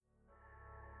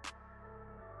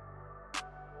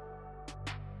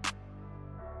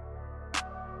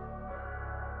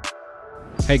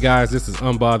Hey guys, this is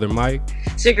Unbothered Mike.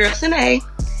 It's your girl Sine.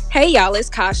 Hey y'all, it's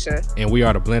Kasha. And we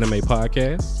are the Blename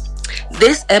Podcast.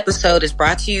 This episode is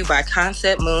brought to you by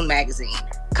Concept Moon Magazine.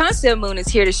 Concept Moon is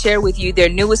here to share with you their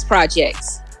newest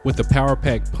projects. With the Power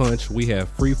Pack Punch, we have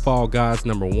Free Fall Guys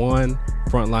 #1,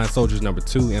 Frontline Soldiers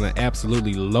 #2, and an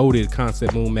absolutely loaded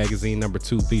Concept Moon Magazine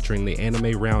 #2 featuring the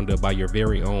Anime Roundup by your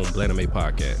very own Blename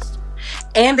Podcast.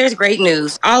 And there's great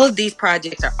news. All of these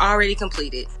projects are already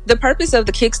completed. The purpose of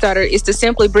the Kickstarter is to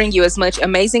simply bring you as much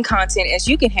amazing content as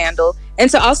you can handle and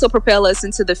to also propel us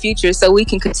into the future so we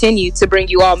can continue to bring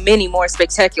you all many more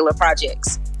spectacular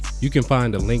projects. You can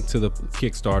find a link to the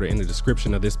Kickstarter in the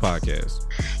description of this podcast.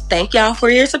 Thank y'all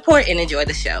for your support and enjoy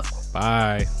the show.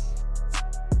 Bye.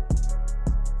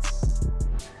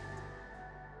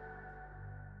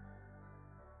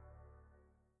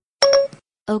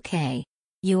 Okay.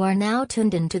 You are now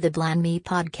tuned into the Blename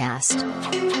Podcast.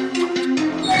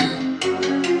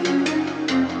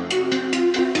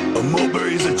 A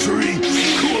mulberry is a tree,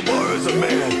 Kuwabara is a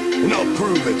man, and I'll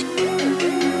prove it.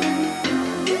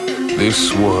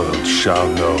 This world shall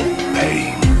know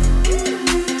pain.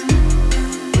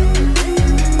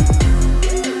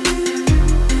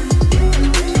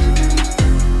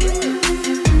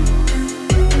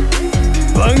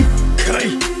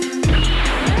 Bankai!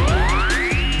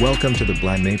 Welcome to the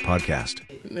Blename Podcast.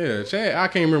 Yeah, Chad, I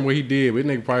can't remember what he did, but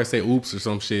nigga probably say oops or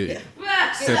some shit. Yeah.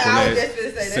 Simple I ass. was just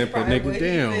finna say, Simple that's nigga, he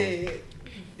damn. said.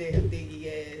 Damn diggy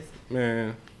ass.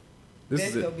 Man, this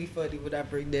That's is gonna be funny when I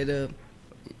bring that up.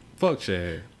 fuck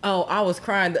Chad. Oh, I was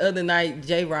crying the other night.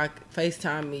 J-Rock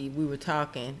FaceTimed me. We were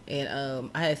talking, and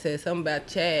I had said something about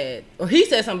Chad, or he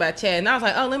said something about Chad, and I was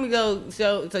like, "Oh, let me go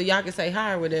show so y'all can say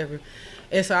hi or whatever."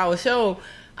 And so I was showing.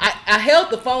 I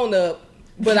held the phone up,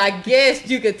 but I guess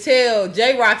you could tell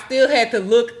J-Rock still had to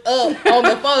look up on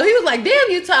the phone. He was like,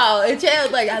 "Damn, you tall," and Chad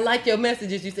was like, "I like your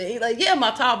messages." You said, he's like, "Yeah, my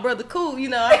tall brother, cool." You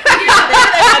know, you know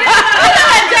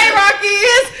how J-Rock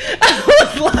is. I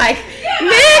was like,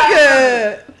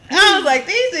 "Nigga." I was like,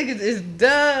 these niggas is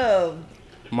dumb.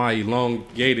 My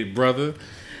elongated brother.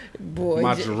 Boy,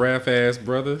 My giraffe ass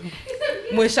brother.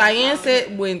 when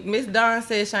Miss Dawn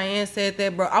said Cheyenne said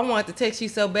that, bro, I wanted to text you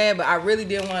so bad, but I really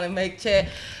didn't want to make Chad,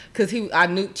 because I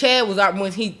knew Chad was out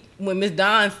when Miss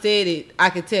Dawn said it, I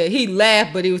could tell. He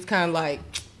laughed, but he was kind of like,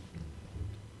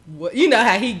 what? You know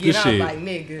how he get out like,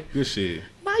 nigga. Good shit.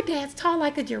 My dad's tall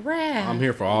like a giraffe. I'm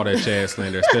here for all that Chad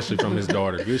slander, especially from his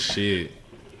daughter. Good shit.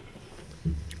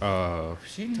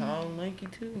 She tall and lanky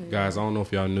too. Nigga. Guys, I don't know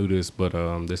if y'all knew this, but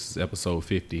this is episode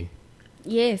 50.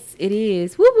 Yes, it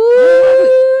is. Woo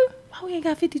woo! Why we ain't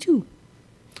got 52?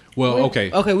 Well,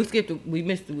 okay. Okay, we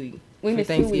missed the week. We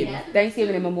missed 2 weeks.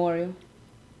 Thanksgiving and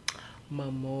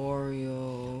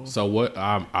Memorial. So what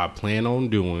I plan on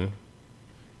doing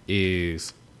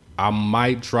is I'm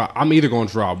either going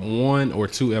to drop 1 or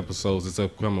 2 episodes this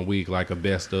upcoming week, like a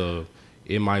best of.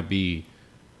 It might be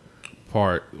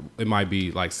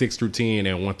like 6 through 10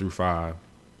 and 1 through 5,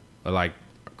 or like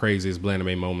craziest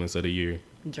Blename moments of the year.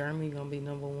 Jeremy gonna be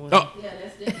 #1. Oh, Yeah,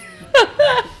 that's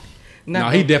definitely. no,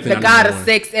 he definitely The not God number of one.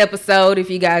 Sex episode, if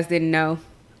you guys didn't know.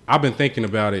 I've been thinking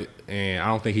about it, and I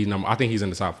don't think I think he's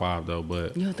in the top 5 though.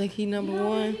 But You don't think he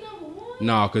 #1?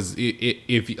 no, because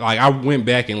if like I went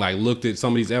back and like looked at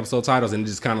some of these episode titles and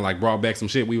just kind of like brought back some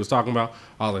shit we was talking about.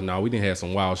 I was like, no, we didn't have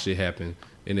some wild shit happen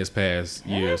in this past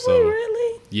year. So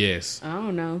Really? yes, I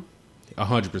don't know.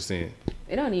 100%.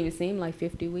 It don't even seem like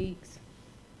 50 weeks.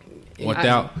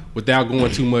 Without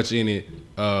going too much in it,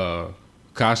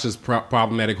 Kasha's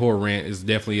problematic horror rant is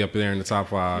definitely up there in the top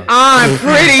 5. I'm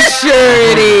pretty sure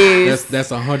it is.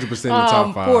 That's 100% in the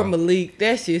top 5. Poor Malik.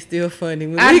 That shit's still funny.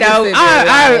 Malik I know. is sitting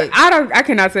there like, I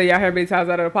cannot tell y'all how many times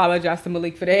I don't apologize to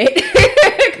Malik for that.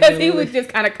 Because he was just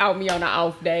kind of caught me on an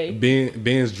off day.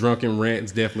 Ben's drunken rant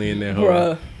is definitely in there.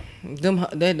 Horror.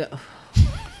 Bruh.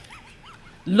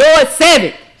 Lord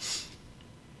 7.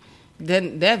 That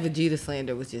Vegeta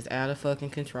slander was just out of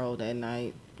fucking control that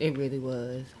night. It really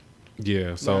was. Yeah, But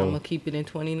I'm so gonna keep it in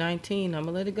 2019. I'm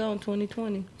gonna let it go in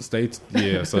 2020.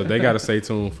 so they got to stay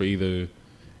tuned for either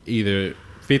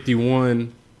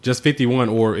 51, just 51,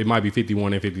 or it might be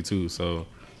 51 and 52. So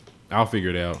I'll figure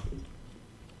it out.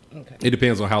 Okay. It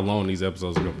depends on how long these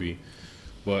episodes are gonna be.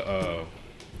 But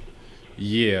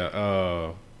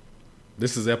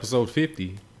this is episode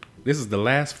 50. This is the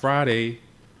last Friday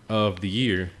of the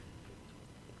year.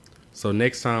 So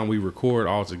next time we record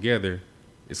all together,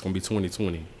 it's gonna be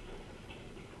 2020.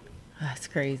 That's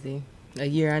crazy. A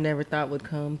year I never thought would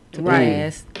come to Right.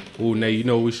 pass. Ooh, Nay, you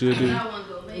know what we should do?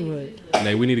 What?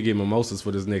 Nay, we need to get mimosas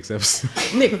for this next episode.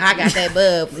 Nigga, I got that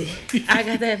bubbly. I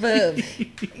got that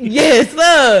bubbly. Yes,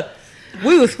 sir.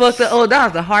 We was fucked up. Oh, that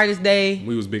was the hardest day.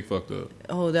 We was big fucked up.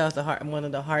 Oh, that was one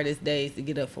of the hardest days to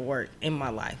get up for work in my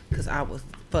life because I was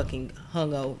fucking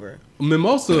hungover.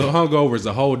 Mimosa hungover is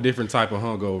a whole different type of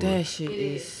hungover. That shit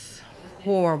is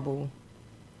horrible.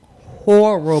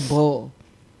 Horrible.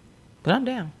 But I'm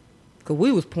down. Because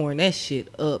we was pouring that shit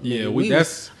up. Yeah,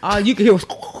 nigga. All you could hear was...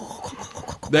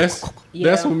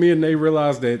 That's when me and Nate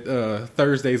realized that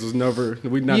Thursdays was never...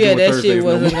 We not yeah, doing that Thursdays shit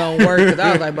wasn't no more. going to work. Because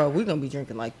I was like, bro, we going to be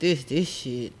drinking like this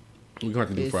shit. We're going to have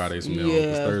to do Fridays from now. Yeah,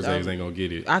 Because Thursdays ain't going to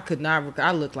get it. I could not...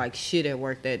 I looked like shit at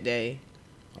work that day.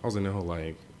 I was in there whole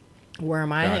like... Where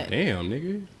am I God at? damn,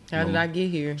 nigga. How did I get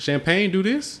here? Champagne do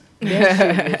this?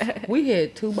 We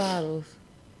had 2 bottles.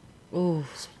 Ooh.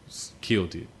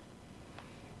 Killed it.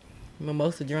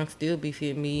 Mimosa drunk still be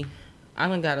fit me. I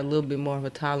done got a little bit more of a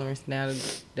tolerance now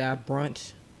that I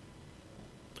brunch.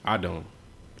 I don't.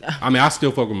 I mean, I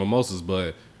still fuck with mimosas,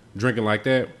 but drinking like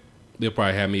that, they'll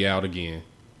probably have me out again.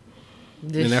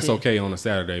 And that's okay on a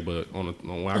Saturday, but when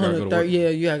I gotta go to work. Yeah,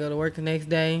 you gotta go to work the next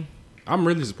day. I'm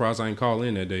really surprised I ain't call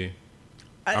in that day.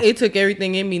 It took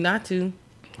everything in me not to.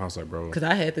 I was like, bro. Because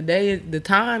I had the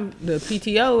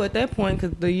PTO at that point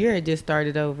because the year had just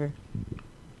started over.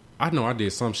 I know I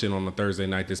did some shit on a Thursday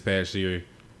night this past year,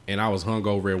 and I was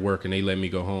hungover at work, and they let me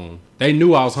go home. They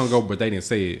knew I was hungover, but they didn't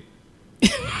say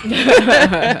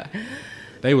it.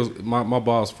 They was my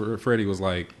boss Freddie was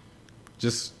like,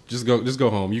 just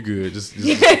go home. You good? Just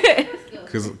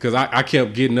because I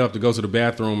kept getting up to go to the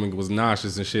bathroom and was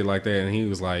nauseous and shit like that, and he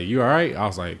was like, you all right? I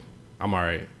was like, I'm all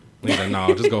right. He's like,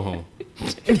 no, just go home.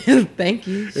 Thank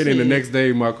you. And then the next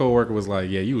day, my coworker was like,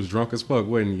 yeah, you was drunk as fuck,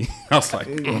 wasn't you? I was like,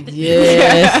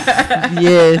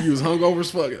 yes. You was hungover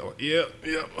as fuck. Like, yep.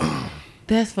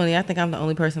 That's funny. I think I'm the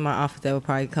only person in my office that would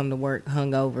probably come to work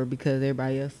hungover because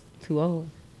everybody else too old.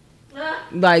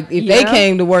 Like, if they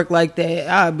came to work like that,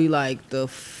 I'd be like, the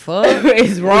fuck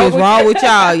is wrong with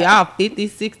y'all? Y'all 50,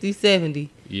 60, 70.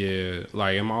 Yeah,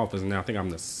 like in my office now, I think I'm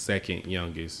the second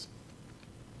youngest.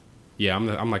 Yeah,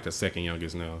 I'm like the second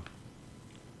youngest now.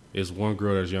 It's one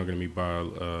girl that's younger than me by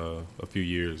a few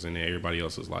years, and then everybody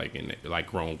else is like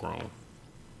grown.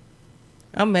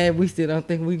 I'm mad we still don't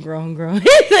think we grown. He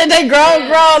said they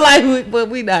grown but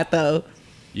we not though.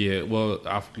 Yeah, well,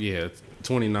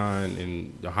 29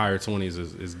 and the higher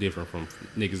 20s is different from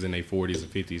niggas in their 40s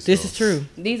and 50s. This is true.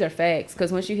 These are facts,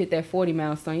 because once you hit that 40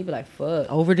 milestone, you be like,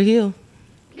 fuck. Over the hill.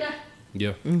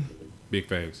 Yeah. Big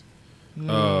facts.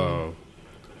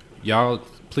 Y'all,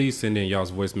 please send in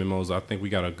y'all's voice memos. I think we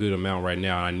got a good amount right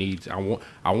now.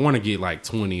 I want to get like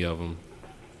 20 of them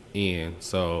in.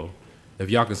 So if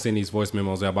y'all can send these voice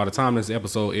memos out, by the time this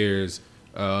episode airs,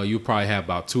 you'll probably have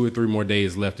about 2 or 3 more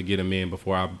days left to get them in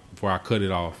before I cut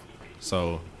it off.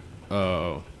 So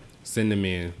send them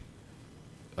in.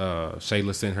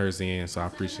 Shayla sent hers in, so I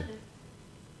appreciate it.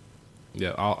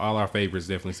 Yeah, all our favorites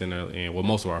definitely send her in. Well,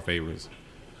 most of our favorites.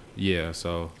 Yeah,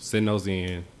 so send those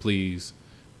in, please.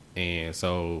 And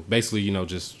so basically,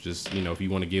 just if you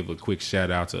want to give a quick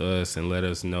shout out to us and let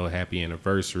us know happy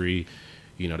anniversary,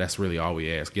 that's really all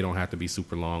we ask. It don't have to be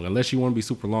super long, unless you want to be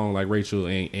super long like Rachel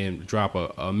and drop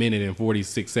a minute and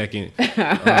 46-second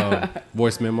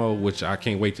voice memo, which I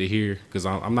can't wait to hear because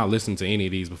I'm not listening to any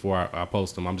of these before I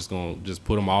post them. I'm just gonna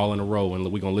put them all in a row and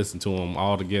we're gonna listen to them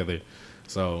all together.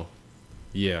 So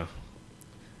yeah.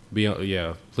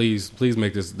 Please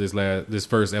make this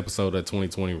first episode of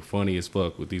 2020 funny as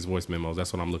fuck with these voice memos.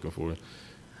 That's what I'm looking for.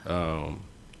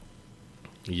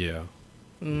 Yeah.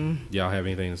 Y'all have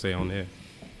anything to say on that?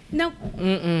 Nope.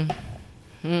 I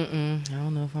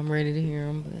don't know if I'm ready to hear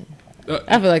them, but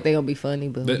I feel like they're gonna be funny.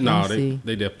 But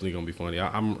they definitely gonna be funny.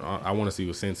 I want to see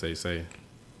what Sensei say.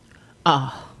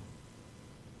 I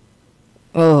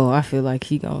feel like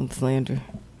he gonna slander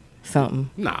something.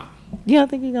 Nah. You don't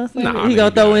think he gonna slander? Nah, he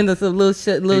gonna throw in some little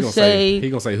shade. He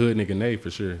gonna say hood nigga Nate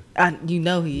for sure. He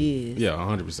is. Yeah,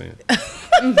 100%.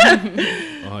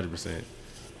 100%.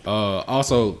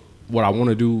 Also, what I want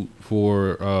to do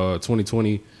for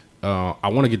 2020, I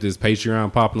want to get this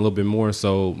Patreon popping a little bit more.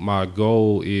 So my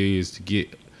goal is to get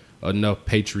enough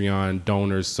Patreon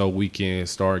donors so we can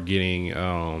start getting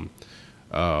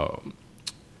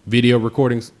video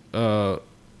recordings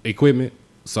equipment.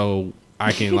 So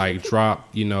I can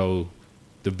drop, the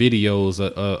videos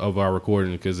of our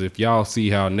recording. Because if y'all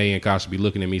see how Nay and Kasha be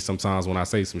looking at me sometimes when I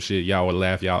say some shit, y'all would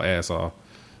laugh y'all ass off.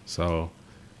 So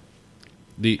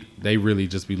they really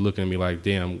just be looking at me like,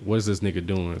 damn, what is this nigga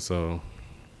doing? So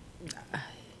I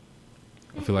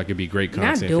feel like it'd be great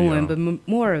content. Not doing, for y'all. but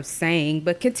more of saying.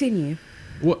 But continue.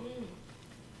 What?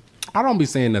 I don't be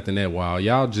saying nothing that wild.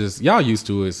 Y'all used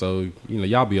to it, so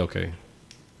y'all be okay.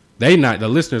 The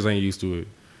listeners ain't used to it.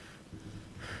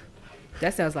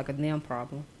 That sounds like a them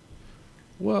problem.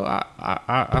 Well,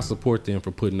 I support them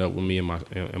for putting up with me and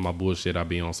my bullshit I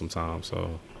be on sometimes.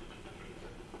 So,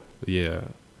 yeah.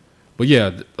 But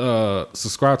yeah,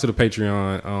 subscribe to the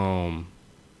Patreon.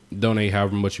 Donate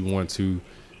however much you want to.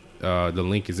 The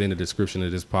link is in the description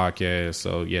of this podcast.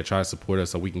 So yeah, try to support us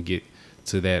so we can get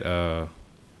to that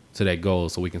goal.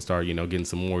 So we can start, getting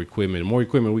some more equipment. The more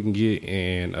equipment we can get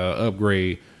and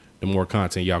upgrade, the more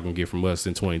content y'all can get from us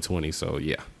in 2020. So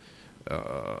yeah.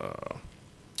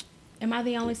 Am I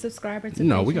the only subscriber to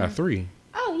No, Patreon? we got 3.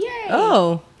 Oh, yay.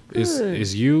 Oh,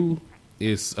 It's you.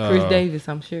 It's Chris Davis,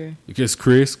 I'm sure. It's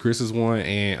Chris. Chris is one,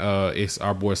 and it's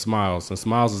our boy Smiles. And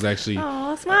Smiles is actually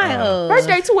Oh, smile.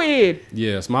 Birthday twin.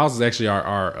 Smiles is actually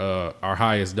our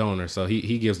highest donor. So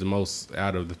he gives the most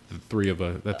out of the three of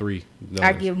us. The 3 donors.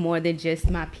 I give more than just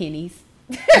my pennies.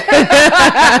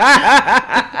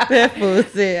 That fool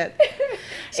said.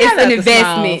 It's Shout out an to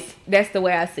investment. Smiles. That's the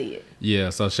way I see it.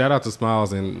 Yeah, so shout out to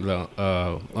Smiles and the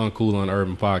Uncool on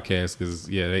Urban podcast because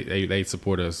they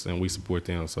support us and we support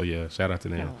them. So yeah, shout out to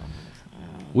them.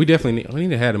 We definitely need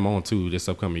to have them on too this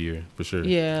upcoming year for sure.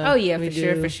 Yeah. Oh, yeah, we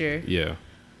for sure. Yeah.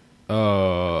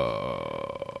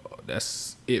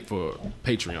 That's it for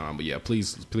Patreon. But yeah,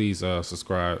 please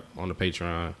subscribe on the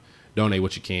Patreon. Donate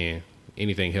what you can.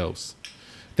 Anything helps.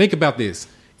 Think about this.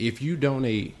 If you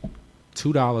donate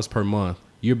 $2 per month,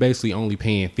 you're basically only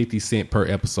paying 50 cents per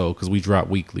episode because we drop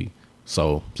weekly.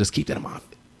 So just keep that in mind.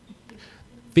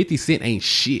 50 cents ain't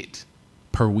shit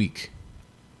per week.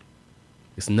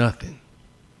 It's nothing.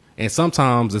 And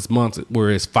sometimes it's months where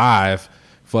it's 5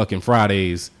 fucking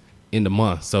Fridays in the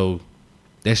month. So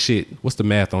that shit, what's the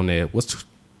math on that? What's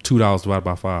 $2 divided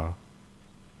by 5?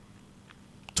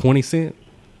 20 cents?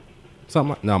 Something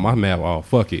like, no, my math off.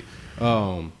 Fuck it.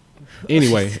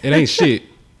 Anyway, it ain't shit.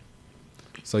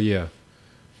 So yeah.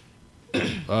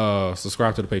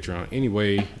 Subscribe to the Patreon.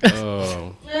 Anyway,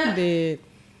 I did.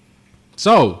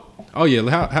 so, oh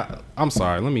yeah, I'm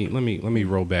sorry. Let me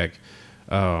roll back.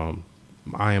 I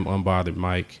am Unbothered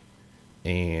Mike,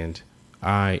 and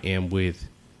I am with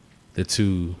the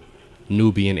 2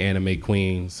 Nubian anime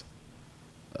queens,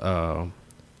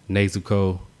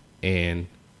 Nezuko and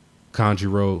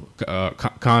Conjuro.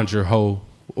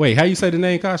 Wait, how you say the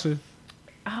name, Kasha?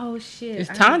 Oh, shit. It's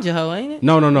Tanjaho, ain't it?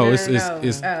 No. No, It's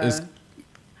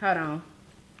hold on.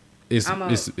 it's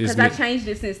Because I changed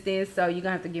it since then, so you're going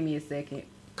to have to give me a second.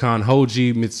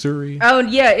 Kanhoji Mitsuri. Oh,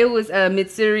 yeah, it was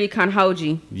Mitsuri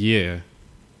Kanhoji. Yeah.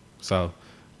 So,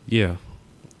 yeah.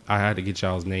 I had to get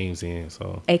y'all's names in.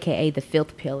 So, A.K.A. the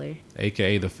Filth Pillar.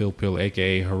 AKA the Phil Pill,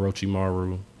 AKA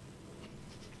Hirochimaru,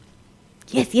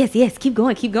 Yes. Keep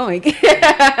going. AKA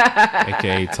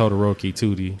Todoroki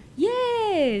Tootie.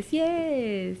 Yes.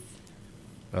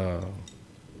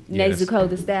 Nezuko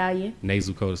the Stallion.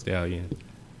 Nezuko the Stallion.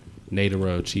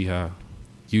 Nadara Uchiha.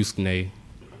 Yusuke.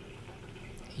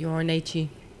 Yorinachi.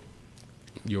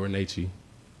 Yorinachi.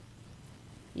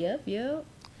 Yep.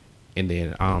 And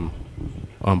then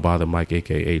Unbothered Mike,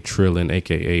 AKA Trillin,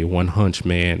 AKA One Hunch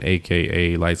Man,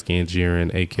 AKA Light Skin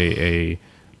Jiren, AKA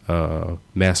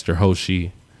Master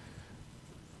Hoshi.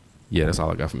 Yeah, that's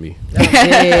all I got for me.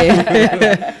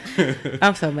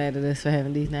 I'm so mad at us for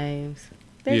having these names.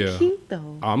 They're cute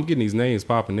though. I'm getting these names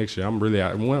popping next year. I'm really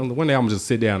one day I'm gonna just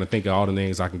sit down and think of all the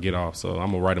names I can get off. So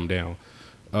I'm gonna write them down.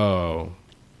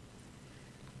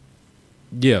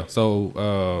 Yeah.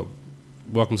 So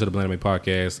welcome to the Blaname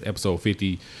Podcast, episode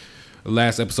 50,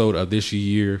 last episode of this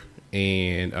year.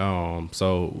 And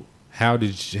so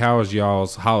how's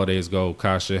y'all's holidays go,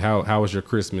 Kasha? How was your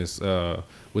Christmas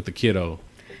with the kiddo?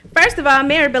 First of all,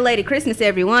 Merry belated Christmas,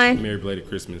 everyone. Merry belated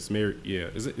Christmas.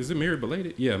 Is it Merry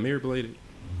belated? Yeah, Merry belated.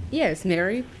 Yes,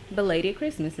 Merry belated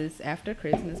Christmas. It's after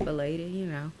Christmas, belated,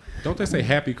 Don't they say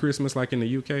Happy Christmas like in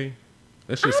the UK?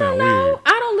 That shit I sound don't know. weird.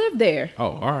 I don't live there.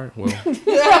 Oh, all right. Well,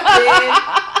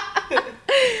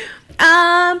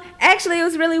 Actually, it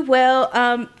was really well.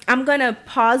 I'm gonna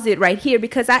pause it right here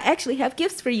because I actually have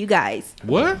gifts for you guys.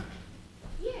 what?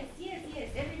 Yes.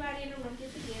 Everybody in the room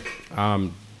gets a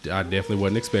gift. I definitely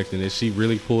wasn't expecting this. She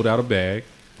really pulled out a bag.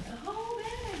 A whole bag.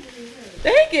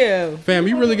 Thank you. Fam,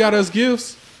 you really got us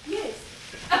gifts? Yes.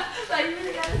 Like, you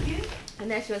really got a gift? And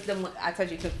that's just the one I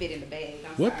told you could fit in the bag.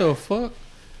 What the fuck?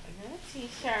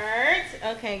 T-shirts.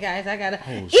 Okay, guys, I gotta.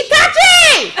 Oh,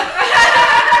 Itachi!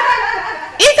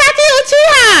 Itachi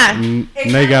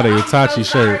Uchiha! They got a Itachi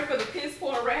shirt. For the piss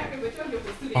poor rapping, but your gift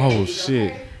was too Oh heavy.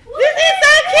 shit. This is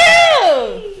so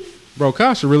cute! Bro,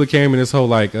 Kasha really came in this whole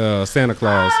like Santa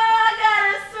Claus. I got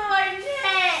a sword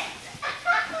net.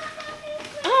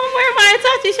 I'm wearing my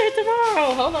Itachi shirt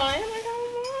tomorrow. Hold on.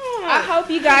 I hope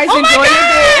you guys enjoy your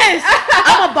day.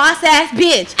 I'm a boss ass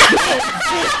bitch.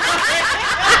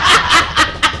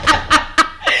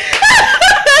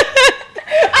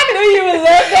 I knew you would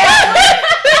love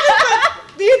that.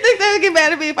 Do you think they would get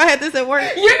mad at me if I had this at work?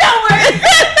 You know what?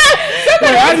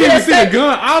 Wait, I didn't even see the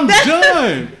gun. I'm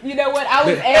done. You know what? I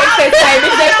was anxious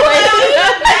saving that question.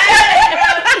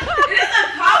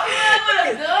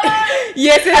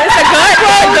 Yes, it is a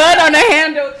gun on the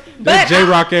handle. But That's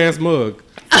J-Rock ass mug.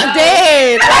 I'm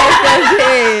dead. I'm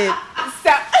dead.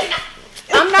 So,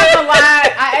 I'm not gonna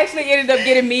lie, I actually ended up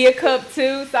getting me a cup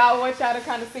too, so I want y'all to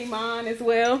kind of see mine as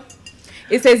well.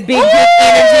 It says Big Dick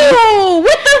Energy. Ooh,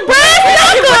 with the brass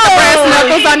Brass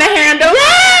knuckles on the handle.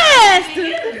 Yes.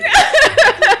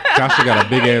 Kasha got a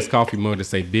big ass coffee mug that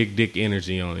say Big Dick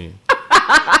Energy on it.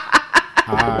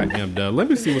 I am done. Let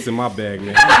me see what's in my bag, man.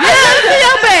 Your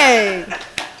bag.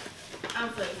 I'm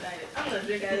so excited. I'm gonna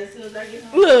drink out as soon as I get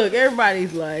home. Look,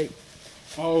 everybody's like,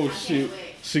 Oh shit.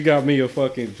 She got me a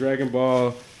fucking Dragon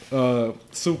Ball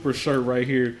super shirt right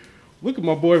here. Look at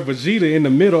my boy Vegeta in the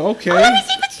middle. Okay. let me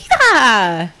see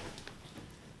Vegeta.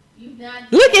 You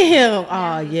not Look at him.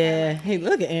 Oh, yeah. Hey,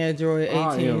 look at Android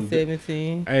I 18, am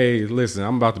 17. Hey, listen,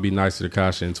 I'm about to be nicer to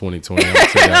Kasha in 2020. I'm gonna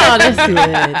tell you Oh, that. that's good.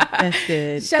 That's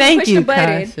good. Shall I Thank push you, the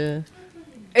button? Kasha.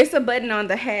 It's a button on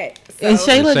the hat. So. And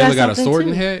Shayla Shayla got a something sorting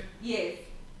too. hat. Yes.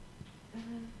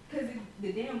 Because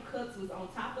the damn cups was on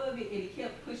top of it, and it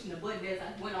kept pushing the button as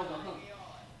I went over her.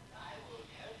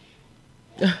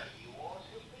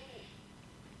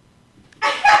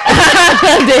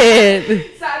 I'm dead.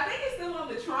 So I think it's still on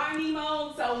the try me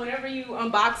mode. So whenever you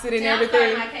unbox it and I'm starting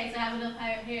everything, my case. I have enough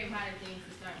Harry Potter things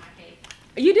to start my case.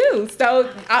 you do. So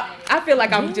I feel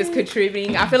like I'm just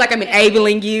contributing. I feel like I'm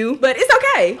enabling you, but it's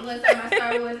okay. I'm gonna start my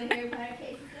Star Wars and Harry Potter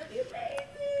case. It's gonna be amazing.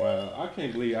 Wow, I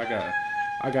can't believe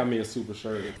I got me a super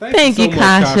shirt. Thank you, so much,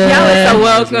 Kasha. Y'all are so Yeah.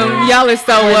 welcome. Y'all are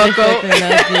so welcome.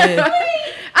 welcome.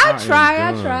 I am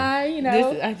try, done. you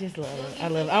know. I just love it. I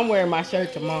love it. I'm wearing my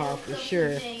shirt tomorrow for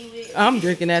sure. I'm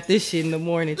drinking at this shit in the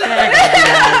morning. Tag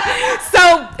gonna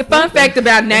So, fun fact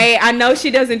about Nay, I know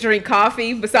she doesn't drink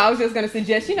coffee, but so I was just going to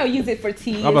suggest, use it for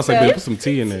tea. I'm about to say, and babe, put stuff. some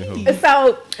tea in there. Huh?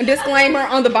 So, disclaimer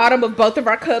on the bottom of both of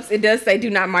our cups, it does say do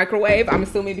not microwave. I'm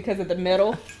assuming because of the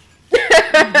metal. be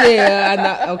like, yeah, I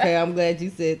know. Okay, I'm glad you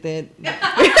said that. Because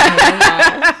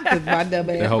my dumb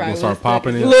ass That hoe probably gonna start was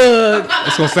popping stuck. it. Look.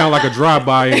 It's gonna sound like a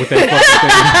drive-by with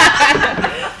that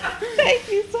fucking thing. Thank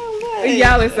you so much.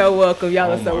 Y'all are so welcome.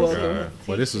 Y'all Oh are so my welcome. god!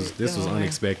 Well, this was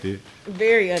unexpected.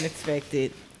 Very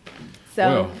unexpected. So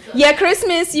Well. yeah,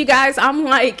 Christmas, you guys. I'm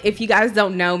like, if you guys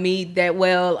don't know me that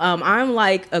well, I'm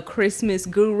like a Christmas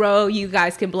guru. You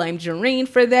guys can blame Jareen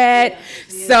for that.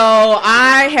 So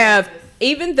I have,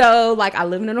 even though like I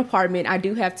live in an apartment, I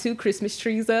do have 2 Christmas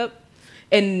trees up.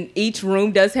 And each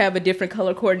room does have a different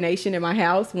color coordination in my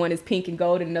house. One is pink and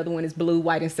gold, and another one is blue,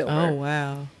 white, and silver. Oh,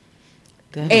 wow.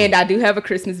 And I do have a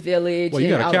Christmas village. Well,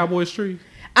 you and got a Cowboys tree?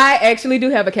 I actually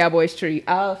do have a Cowboys tree.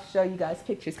 I'll show you guys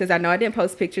pictures because I know I didn't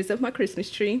post pictures of my Christmas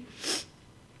tree.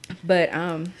 But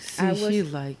See, she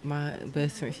like my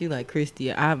best friend. She like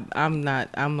Christy. I'm not.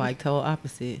 I'm like total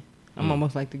opposite. I'm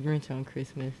almost like the Grinch on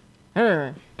Christmas.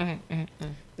 Her. I'm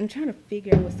trying to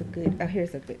figure out what's a good. Oh,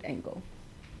 here's a good angle.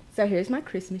 So here's my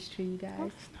Christmas tree, you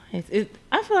guys. Nice.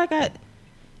 I feel like I.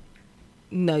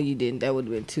 No, you didn't. That would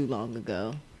have been too long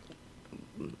ago.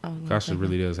 Kasha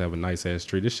really does have a nice ass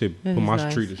tree. This shit That put is my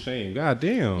nice. tree to shame. God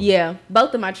damn. Yeah,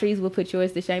 both of my trees will put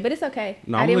yours to shame, but it's okay.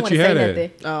 No, I I'm didn't gonna want let to you say have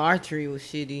that. nothing. Oh, our tree was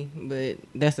shitty, but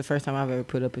that's the first time I've ever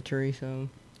put up a tree. So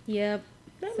Yep.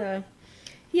 So,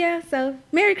 yeah. So,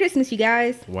 Merry Christmas, you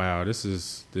guys. Wow, this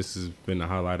has been the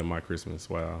highlight of my Christmas.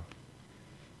 Wow.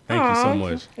 Thank you so Aw,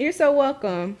 much. You're so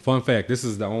welcome. Fun fact, this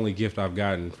is the only gift I've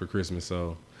gotten for Christmas.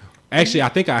 So actually I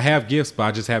think I have gifts, but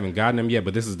I just haven't gotten them yet.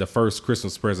 But this is the first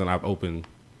Christmas present I've opened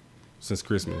since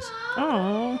Christmas.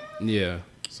 oh, Yeah.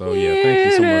 So yeah, thank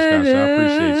you so much, Kasha. I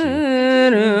appreciate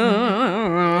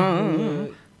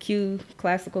you. Cue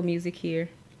classical music here.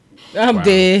 I'm Wow.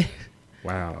 dead.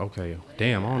 Wow, okay.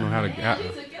 Damn, I don't know how to You took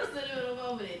your cinnamon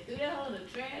over there, threw that hole in the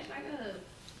trash like a husband.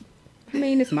 I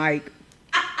mean, it's Mike.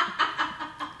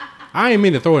 I ain't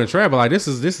mean to throw it in trap, but like this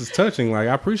is touching. Like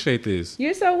I appreciate this.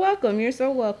 You're so welcome. You're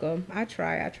so welcome. I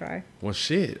try. Well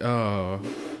shit.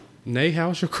 Nay,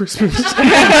 how's your Christmas?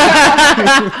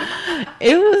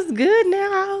 It was good.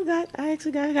 Now I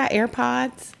actually got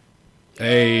AirPods.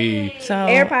 Hey, So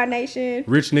AirPod Nation.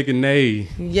 rich nigga Nay.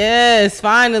 yes,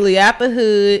 finally out the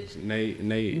hood.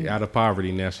 Nay out of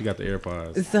poverty now. She got the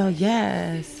AirPods. So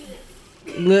yes.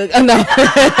 Look, no,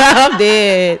 I'm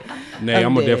dead. Nay, I'm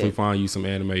I'm gonna dead. definitely find you some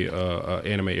anime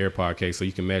AirPod case so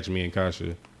you can match me and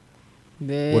Kasha.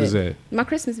 What is that? My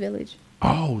Christmas village.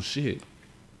 Oh shit.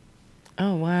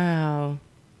 Oh wow.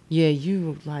 Yeah,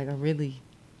 you like are really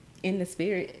In the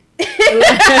spirit.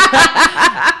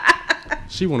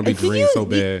 She want to be Doreen so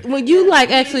bad. When you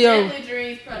like actually are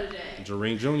Doreen's protege.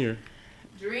 Doreen Jr.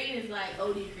 Doreen is like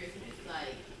OD Christmas.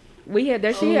 Like We had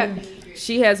there.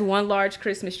 She has one large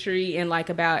Christmas tree and like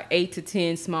about 8 to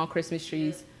 10 small Christmas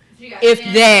trees. she got If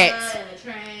Santa that. and a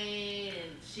train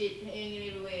and shit hanging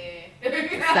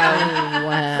everywhere.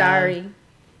 wow. Sorry.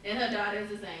 And her daughter's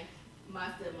the same. My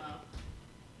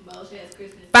stepmom. Mo, she has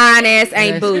Christmas. Fine ass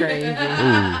ain't That's boo. crazy.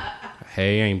 Ooh.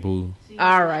 Hey, ain't boo.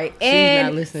 All right. She's And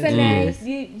not listening to Sanae, this.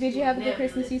 did you have a good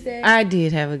Christmas? You said. I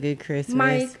did have a good Christmas.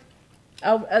 Mike.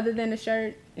 Oh, other than the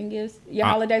shirt and gifts, your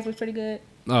holidays was pretty good.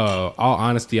 All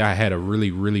honesty, I had a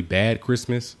really, really bad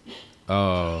Christmas.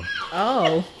 Oh.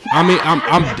 I mean,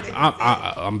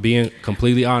 I'm being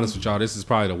completely honest with y'all. This is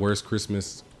probably the worst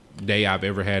Christmas day I've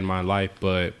ever had in my life,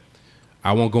 but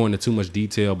I won't go into too much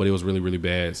detail. But it was really, really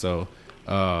bad. So,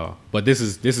 but this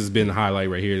has been the highlight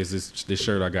right here. This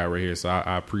shirt I got right here. So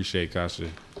I appreciate Kasha.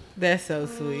 That's so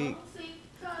sweet. See,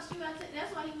 gosh,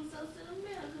 that's why he was so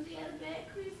sentimental, because he had a bad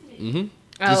Christmas. Mm-hmm.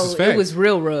 Oh, it was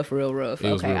real rough. It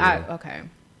was Okay, real rough. okay.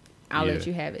 I'll Yeah. let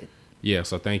you have it. Yeah.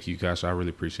 So thank you, Kasha. I really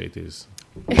appreciate this.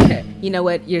 You know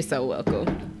what? You're so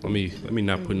welcome. Let me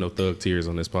not put no thug tears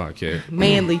on this podcast.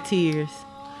 Manly tears.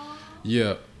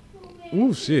 Yeah.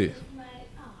 Ooh, shit.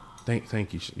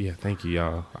 Thank you. Yeah, thank you,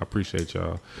 y'all. I appreciate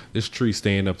y'all. This tree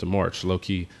staying up to March, low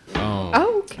key.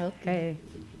 Okay.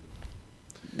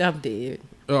 I'm dead.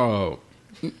 Oh,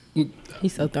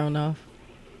 He's so thrown off.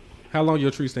 how long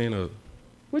your tree staying up?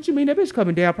 What you mean? That bitch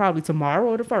coming down probably tomorrow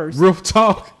or the first. Real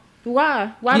talk.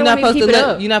 Why? Why You're don't not we keep supposed it to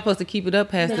up? You're not supposed to keep it up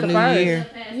past That's the the new first. year.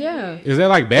 Yeah. Is that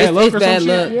like bad luck It's or bad some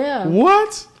luck. shit? Yeah.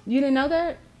 What? You didn't know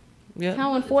that? Yeah.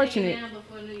 How unfortunate. Down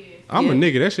before New Year's. I'm a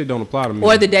nigga. That shit don't apply to me.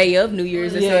 Or the day of New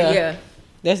Year's. Yeah. Yeah.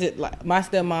 That's it. Like my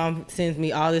stepmom sends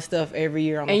me all this stuff every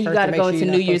year on the And you first got to to make go sure into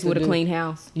you're New not Year's supposed with a to clean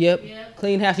house. Yep. Yep.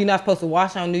 Clean house. You're not supposed to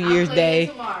wash on New Year's I'm Day.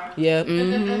 cleaning tomorrow. Yep.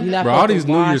 You're not Bro, all supposed to these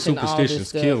New wash Year's and all this superstitions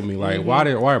stuff. kill me. Like, why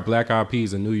are Black Eyed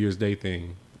Peas a New Year's Day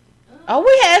thing? Oh,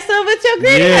 we had some at your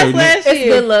granny Yeah, house last it's year.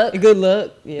 good luck. Good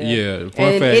luck. Yeah. Yeah. Fun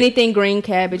And fact. anything green,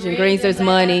 cabbage, and greens, there's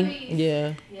money.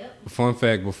 Yeah. Fun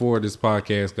fact, before this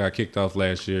podcast got kicked off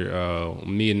last year,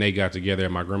 me and Nate got together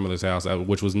at my grandmother's house,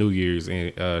 which was New Year's,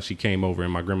 and she came over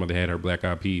and my grandmother had her Black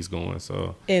Eyed Peas going.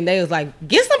 So And they was like,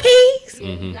 get some peas.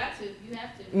 You got to. You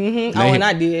have to. Mm-hmm. They- Oh, and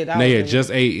I did. I Nate was had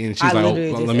just ate, and she's I like, literally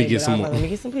oh, just let me ate, get but I some was more. like, let me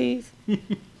get some peas.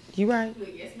 You right.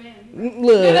 Yes, ma'am.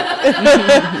 Look.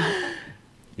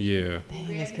 Yeah.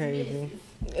 That's crazy.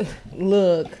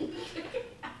 Look.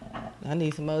 I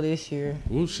need some more this year.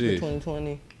 Oh, For shit.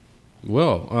 2020.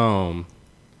 Well,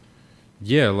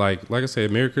 yeah, like I said,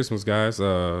 Merry Christmas, guys.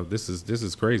 This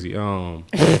is crazy.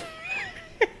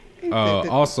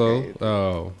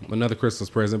 Also, another Christmas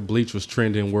present. Bleach was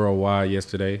trending worldwide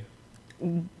yesterday.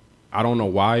 I don't know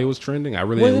why it was trending. I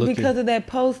really Was didn't it look because of that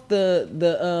post,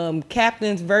 the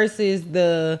captains versus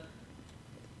the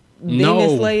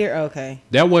Demon Slayer? Okay.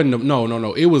 That wasn't.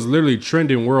 No. It was literally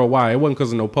trending worldwide. It wasn't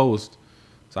because of no post.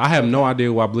 So I have no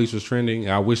idea why Bleach was trending.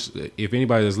 I wish if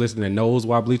anybody that's listening that knows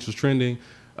why Bleach was trending,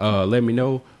 let me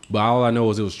know. But all I know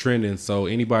is it was trending. So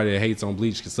anybody that hates on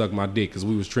Bleach can suck my dick because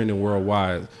we was trending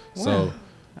worldwide. So,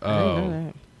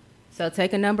 So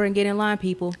take a number and get in line,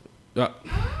 people. don't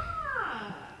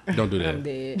do that. I'm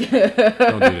dead.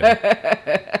 Don't do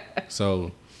that.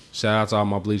 So shout out to all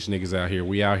my Bleach niggas out here.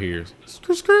 We out here.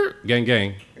 Skirt, skirt. Gang,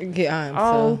 gang. Yeah, I'm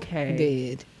Okay. so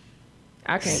dead.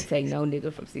 I can't take no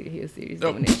nigga from Cedar Hill Series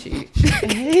doing that shit.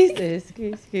 He said,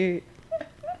 scared.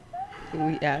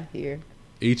 We out here.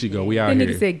 Ichigo, we out That here.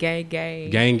 nigga said gang,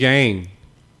 gang. Gang, gang.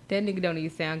 That nigga don't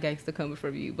even sound gangster coming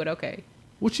from you, but okay.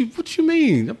 What you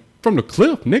mean? I'm from the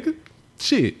cliff, nigga.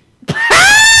 Shit.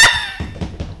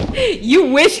 You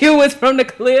wish you was from the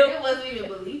cliff. It wasn't even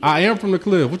believable. I am from the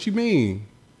cliff. What you mean?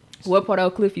 What part of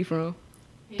Oak Cliff you from?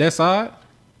 That side?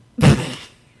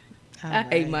 I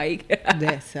hate Mike.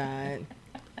 That side.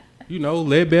 You know,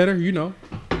 Ledbetter, you know.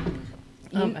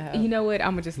 You know what?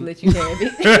 I'm gonna just let you have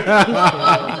it.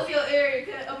 What's your area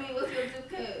code? I mean, what's your zip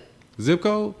code? Zip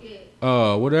code?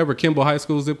 Yeah. Whatever Kimball High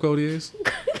School zip code is.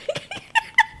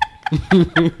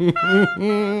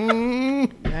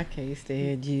 I can't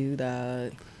stand you,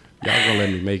 dog. Y'all gonna let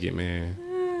me make it,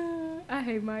 man. I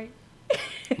hate Mike.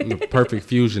 I'm the perfect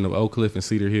fusion of Oak Cliff and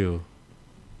Cedar Hill.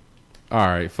 All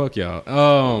right, fuck y'all.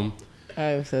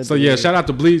 I'm So yeah, shout out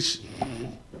to Bleach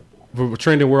for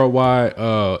trending worldwide.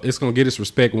 It's gonna get its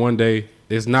respect one day.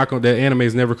 It's not gonna. That anime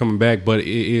is never coming back, but it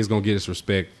is gonna get its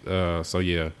respect. So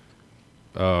yeah.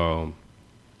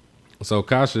 So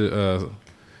Kasha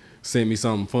sent me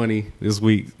something funny this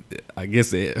week. I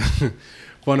guess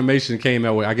Funimation came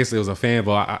out with, I guess it was a fan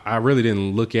vote. I really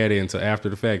didn't look at it until after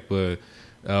the fact, but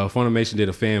Funimation did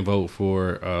a fan vote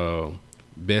for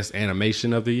best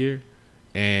animation of the year.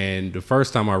 And the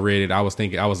first time I read it, I was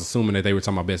assuming that they were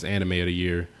talking about best anime of the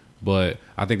year, but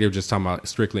I think they were just talking about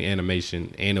strictly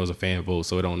animation, and it was a fan vote,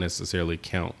 so it don't necessarily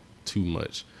count too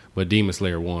much. But Demon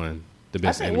Slayer won the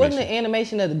best animation. Wasn't the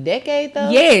animation of the decade though?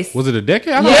 Yes. Was it a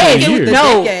decade? I Yes. thought it was a year.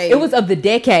 No, decade. it was of the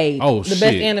decade. Oh, The shit.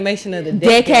 best animation of the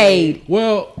Decade.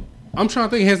 Well, I'm trying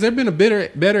to think. Has there been a better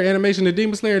animation than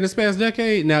Demon Slayer in this past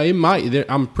decade? Now, it might.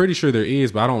 I'm pretty sure there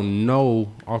is, but I don't know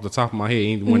off the top of my head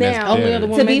anyone that's Now, better.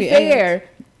 one to be maybe fair,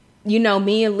 you know,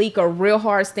 me and Leek are real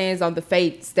hard stands on the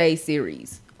Fate Stay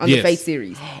series. On the Yes. Fate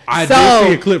series. I So- did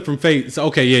see a clip from Fate. So,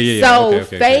 okay, yeah. So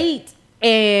okay. Fate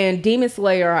and Demon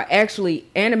Slayer are actually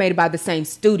animated by the same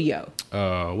studio.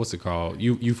 What's it called?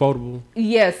 Ufotable?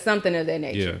 Yes, something of that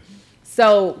nature. Yeah.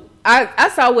 So I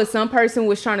saw what some person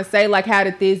was trying to say, like, how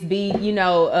did this be, you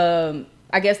know,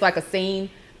 I guess like a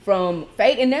scene from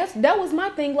Fate, and that was my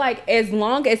thing. Like, as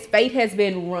long as Fate has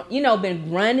been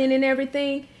running and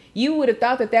everything, you would have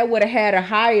thought that would have had a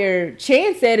higher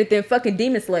chance at it than fucking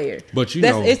Demon Slayer. But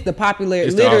It's the popularity.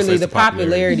 it's Literally, the the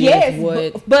popularity Yes, is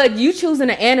what. but you choosing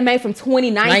an anime from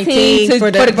 2019 19 for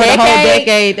the whole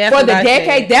decade, that's for the what I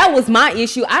decade, said. that was my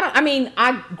issue.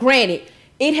 I granted,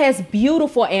 it has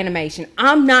beautiful animation.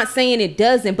 I'm not saying it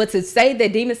doesn't, but to say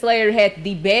that Demon Slayer had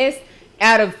the best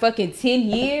out of fucking 10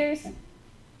 years,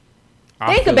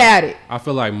 think about it. I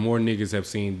feel like more niggas have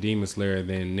seen Demon Slayer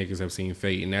than niggas have seen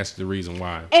Fate, and that's the reason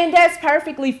why. And that's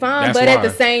perfectly fine, That's but at why.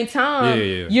 the same time,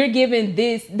 Yeah. you're giving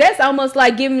this. That's almost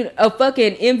like giving a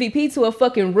fucking MVP to a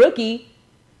fucking rookie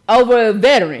over a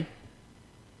veteran.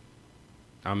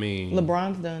 I mean,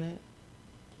 LeBron's done it.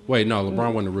 wait, no,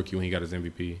 LeBron wasn't a rookie when he got his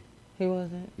MVP. He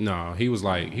wasn't. No, he was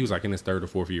like in his third or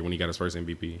fourth year when he got his first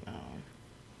MVP.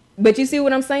 But you see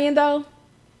what I'm saying, though?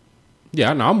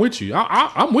 Yeah, no, I'm with you.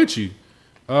 I'm with you.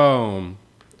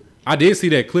 I did see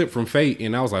that clip from Fate,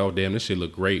 and I was like, oh damn, this shit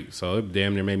look great. So it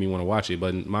damn near made me want to watch it.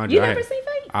 But mind You you, never seen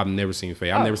Fate? I've never seen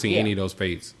Fate. I've Oh, never seen yeah. any of those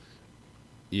Fates.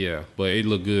 Yeah, but it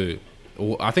looked good.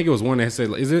 Well, I think it was one that said,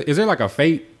 is there like a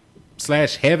Fate /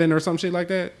 Heaven or some shit like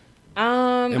that?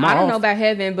 I don't off? know about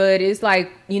Heaven, but it's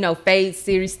like, you know, Fate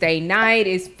Series Stay Night,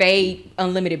 it's Fate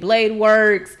Unlimited Blade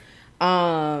Works,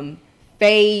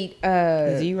 Fate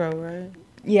Zero, right?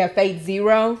 yeah, Fate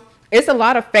Zero. It's a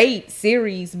lot of Fate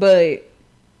series, but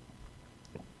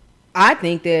I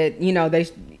think that, you know,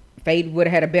 Fate would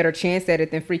have had a better chance at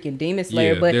it than freaking Demon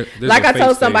Slayer. Yeah, but there's like a I Fate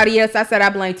told Stay. somebody else, I said I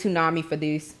blame Toonami for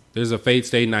this. There's a Fate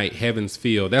Stay Night Heaven's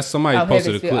Field. That's somebody Oh,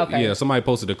 posted Heaven's a clip. Field, okay. Yeah, somebody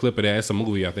posted a clip of that. It's a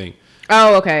movie, I think.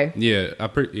 Oh, okay. Yeah,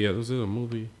 was it a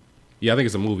movie? Yeah, I think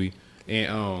it's a movie.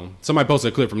 And somebody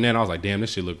posted a clip from that, and I was like, damn,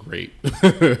 this shit look great.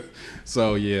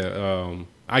 So yeah,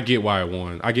 I get why it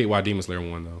won. I get why Demon Slayer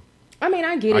won though. I mean,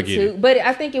 I get I it get too, it. but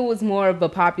I think it was more of a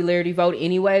popularity vote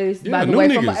anyways. Yeah, By the new way,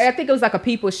 niggas. I think it was like a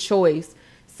people's choice.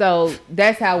 So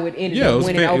that's how it ended Yeah, it up was,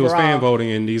 winning it overall. was fan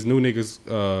voting, and these new niggas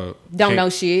Don't can't- know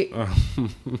shit.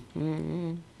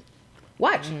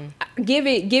 Watch. Give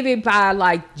it by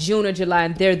like June or July,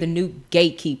 and they're the new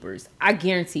gatekeepers. I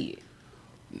guarantee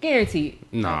it. Guarantee it.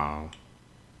 Nah,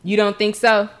 You don't think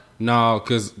so? no,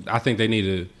 because I think they need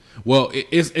to. Well,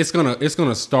 it's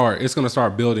gonna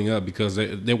start building up because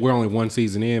we're only one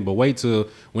season in. But wait till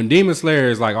when Demon Slayer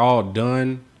is like all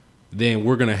done, then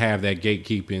we're gonna have that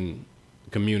gatekeeping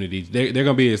community. They're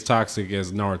gonna be as toxic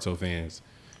as Naruto fans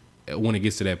when it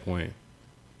gets to that point.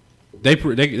 They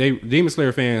Demon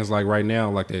Slayer fans like right now,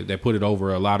 like they put it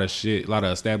over a lot of shit, a lot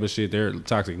of established shit. They're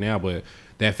toxic now, but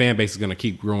that fan base is gonna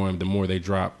keep growing the more they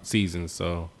drop seasons.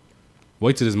 So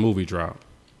wait till this movie drop.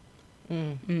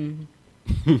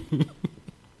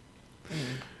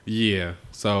 Yeah.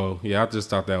 So yeah, I just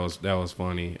thought that was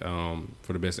funny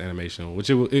for the best animation, which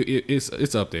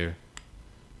it's up there.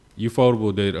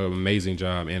 Ufotable did an amazing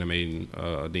job animating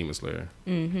Demon Slayer.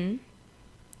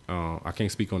 I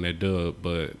can't speak on that dub,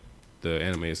 but the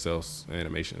anime itself,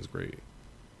 animation is great.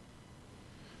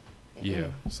 Yeah,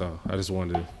 so I just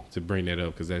wanted to bring that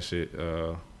up because that shit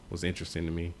was interesting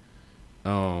to me.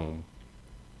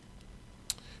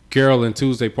 Carol and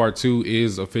Tuesday Part 2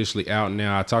 is officially out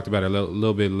now. I talked about it a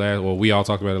little bit we all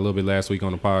talked about it a little bit last week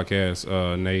on the podcast,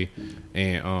 Nay.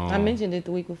 And I mentioned it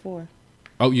the week before.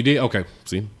 Oh, you did? Okay.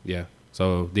 See? Yeah.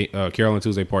 So the Carol and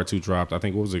Tuesday Part 2 dropped. I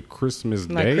think, what was it, Christmas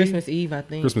Day? Like Christmas Eve, I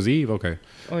think. Christmas Eve? Okay.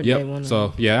 Or Yep. day one.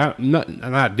 So, yeah,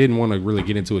 I didn't want to really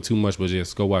get into it too much, but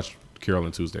just go watch Carol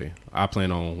and Tuesday. I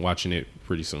plan on watching it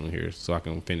pretty soon here so I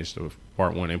can finish the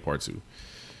Part 1 and Part 2.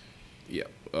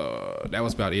 Yep. that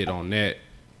was about it on that.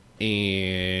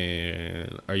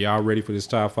 And are y'all ready for this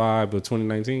top 5 of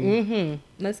 2019? Mm-hmm.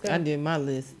 Let's go. I did my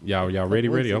list. Y'all ready?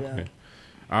 Ready? Okay.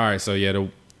 All right. So yeah,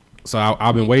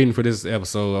 I've been waiting for this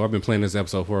episode. I've been planning this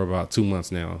episode for about 2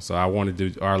 months now. So I wanted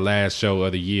to do our last show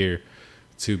of the year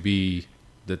to be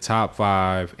the top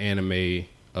 5 anime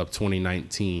of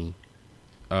 2019.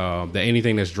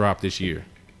 Anything that's dropped this year.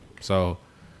 So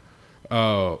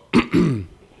what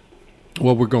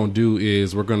we're gonna do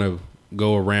is we're gonna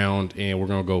go around and we're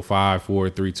gonna go 5, 4,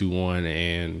 3, 2, 1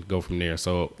 and go from there.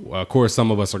 So of course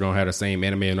some of us are gonna have the same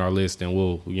anime in our list, and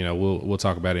we'll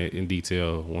talk about it in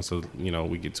detail once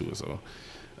we get to it. So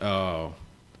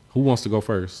who wants to go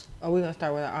first? Are we gonna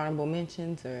start with our honorable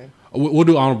mentions, or we'll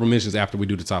do honorable mentions after we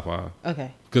do the top 5?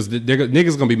 okay? Because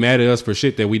niggas gonna be mad at us for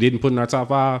shit that we didn't put in our top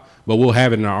 5, but we'll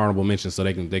have it in our honorable mentions so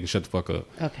they can shut the fuck up.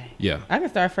 Okay. Yeah. I can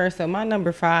start first. So my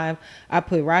number 5, I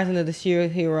put Rising of the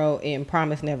Shield Hero and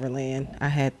Promise Neverland. I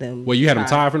had them. Well, you had them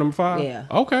tied for number 5? Yeah.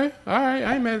 Okay. All right.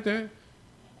 I ain't mad at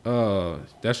that.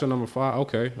 That's your number 5.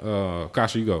 Okay.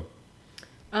 Kasha, you go.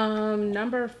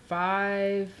 Number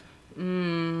 5.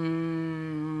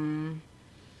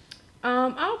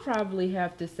 I'll probably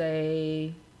have to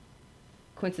say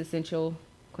quintessential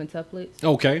quintuplets.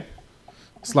 Okay.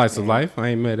 Slice of life. I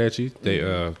ain't mad at you.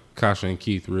 They Kasha and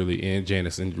Keith and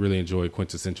Janice really enjoyed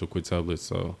quintessential quintuplets.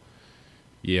 So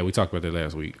yeah, we talked about that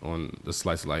last week on the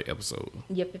Slice of Life episode.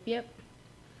 Yep.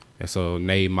 And so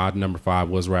my number 5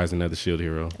 was Rising of the Shield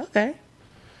Hero. Okay.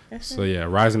 So yeah,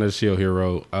 Rising of the Shield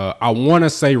Hero. I want to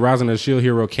say Rising of the Shield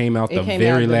Hero came out the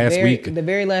very last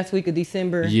week of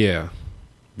December. Yeah,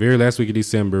 very last week of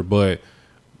December. But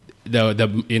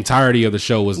the entirety of the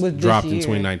show was dropped in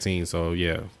 2019. So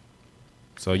yeah,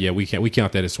 we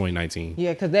count that as 2019.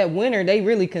 Yeah, because that winter they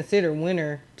really consider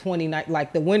winter 2019.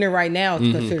 Like the winter right now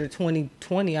is considered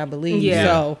 2020, I believe. Yeah.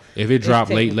 So if it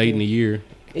dropped late in the year,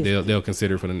 they'll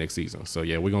consider it for the next season. So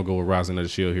yeah, we're gonna go with Rising of the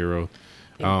Shield Hero.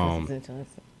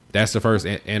 That's the first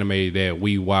anime that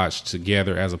we watched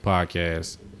together as a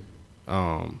podcast,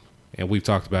 and we've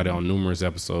talked about it on numerous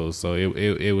episodes. So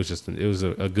it was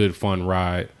a good fun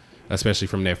ride, especially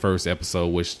from that first episode,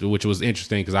 which was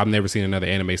interesting because I've never seen another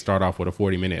anime start off with a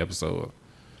 40-minute episode.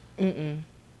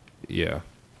 Yeah,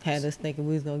 had us thinking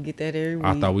we was gonna get that every week.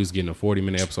 I thought we was getting a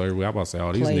 40-minute episode every week. I was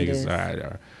about to say, oh, these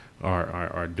niggas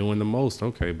are doing the most.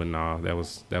 Okay, but nah, that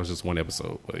was just one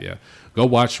episode. But yeah, go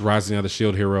watch Rising of the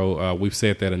Shield Hero. We've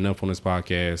said that enough on this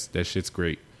podcast. That shit's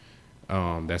great.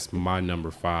 That's my number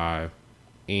 5.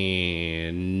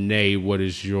 And Nay, what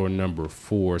is your number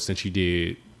 4? Since you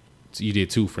did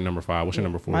 2 for number 5. What's your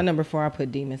number 4? My number 4, I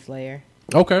put Demon Slayer.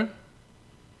 Okay,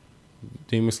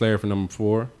 Demon Slayer for number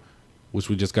 4, which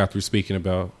we just got through speaking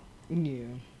about. Yeah.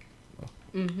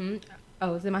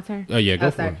 Oh, is it my turn? Oh yeah,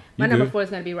 go for it. My number 4 is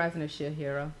going to be Rising of the Shield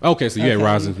Hero. Okay, so you had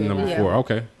Rising for number 4. Yeah.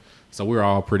 Okay, so we're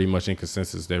all pretty much in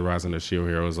consensus that Rising of the Shield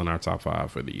Hero is on our top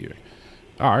 5 for the year.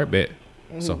 All right, bet.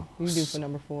 So you do for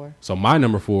number 4. So my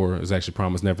number 4 is actually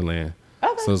Promise Neverland.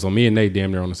 Okay. So me and Nate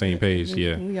damn near on the same page.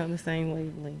 Yeah. We on the same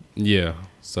wavelength. Yeah.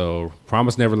 So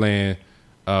Promise Neverland.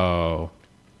 That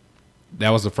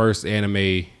was the first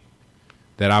anime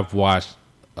that I've watched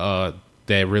that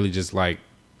really just like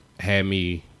had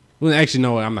me. Well, actually,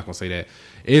 no, I'm not gonna say that.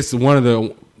 It's one of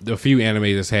the few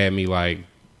animes that's had me like,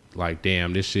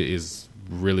 damn, this shit is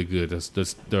really good.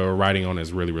 The writing on it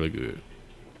is really, really good.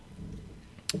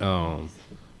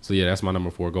 So yeah, that's my number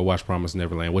 4. Go watch Promise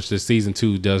Neverland, which the season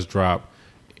 2 does drop,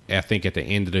 I think at the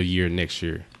end of the year next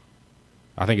year.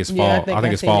 I think it's fall. I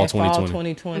think it's fall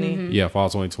 2020. Mm-hmm. Yeah, fall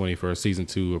 2020 for season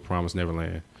 2 of Promise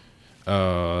Neverland.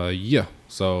 Yeah.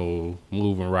 So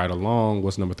moving right along,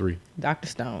 what's number 3? Dr.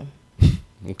 Stone.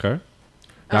 Okay.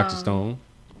 Dr. Stone.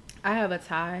 I have a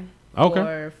tie Okay.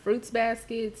 for Fruits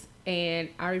Baskets and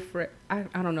I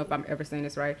don't know if I'm ever saying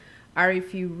this right.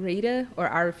 Arifureta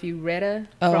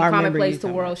from Commonplace to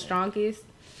World's Strongest.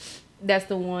 That's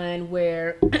the one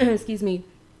where, excuse me,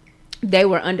 they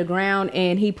were underground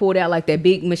and he pulled out like that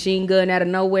big machine gun out of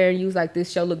nowhere and he was like,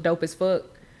 this show looked dope as fuck.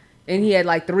 And he had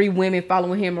like 3 women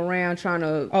following him around trying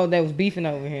to... Oh, they was beefing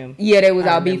over him. Yeah, they was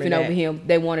all beefing over him.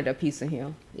 They wanted a piece of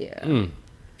him. Yeah.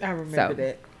 I remember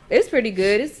that. It's pretty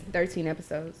good. It's 13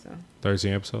 episodes. So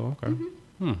 13 episodes.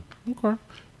 Okay. Okay.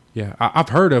 Yeah, I've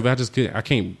heard of it. I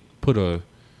can't put a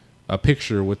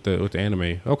picture with the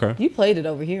anime. Okay. You played it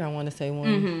over here, I want to say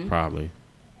one. Probably.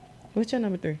 What's your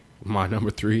number 3? My number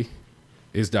 3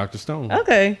 is Dr. Stone.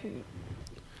 Okay.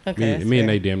 Okay. Me and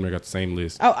Nate damn near got the same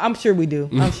list. Oh, I'm sure we do.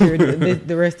 I'm sure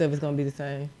the rest of it's going to be the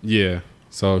same. Yeah.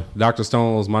 So Dr.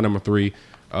 Stone was my number 3.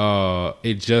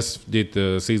 It just did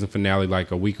the season finale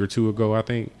like a week or 2 ago, I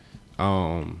think.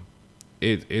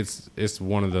 it's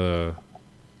one of the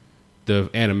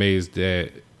animes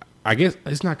that I guess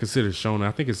it's not considered shonen.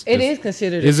 I think it is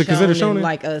considered. Is it considered shonen?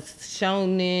 Like a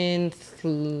shonen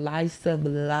slice of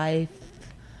life.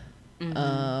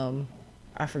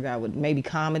 I forgot what. Maybe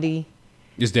comedy.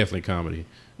 It's definitely comedy.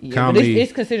 Yeah, comedy. But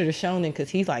it's considered a shonen because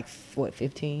he's like what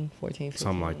 15, 14, 15.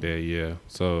 Something like that. Yeah.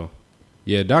 So,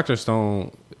 yeah, Dr.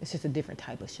 Stone. It's just a different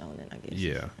type of shonen, I guess.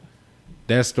 Yeah.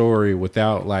 That story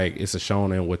without like it's a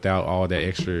shonen without all that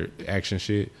extra action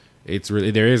shit. It's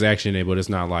really there is action in it, but it's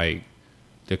not like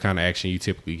the kind of action you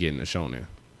typically get in a shonen.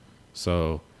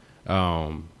 So,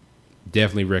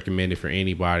 definitely recommend it for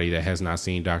anybody that has not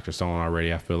seen Dr. Stone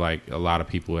already. I feel like a lot of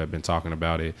people have been talking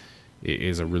about it. It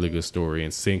is a really good story,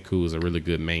 and Senku is a really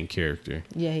good main character.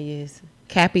 Yeah, he is.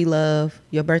 Cappy Love,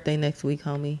 your birthday next week,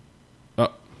 homie.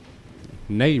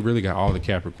 Nate really got all the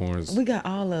Capricorns. We got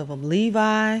all of them.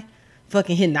 Levi,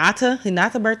 fucking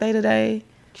Hinata birthday today.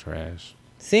 Trash.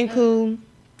 Senku.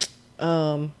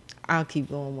 I'll keep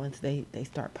going once they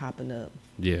start popping up.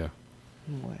 Yeah.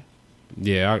 More.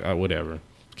 Yeah, I whatever.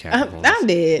 Capricorns. I'm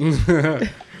dead.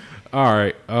 All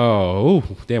right. Oh,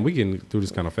 damn, we getting through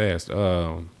this kind of fast.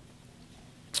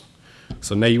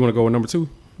 So now you want to go with number 2?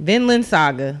 Vinland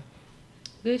Saga.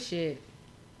 Good shit.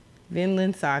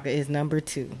 Vinland Saga is number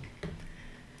 2.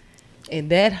 And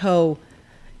that hoe,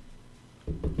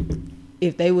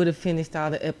 if they would have finished all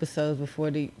the episodes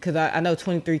before because I know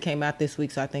 23 came out this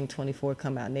week, so I think 24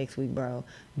 come out next week, bro.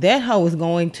 That hoe is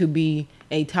going to be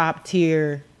a top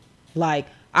tier, like,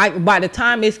 by the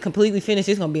time it's completely finished,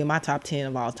 it's going to be in my top 10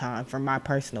 of all time for my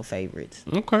personal favorites.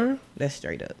 Okay. That's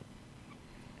straight up.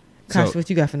 Gosh, what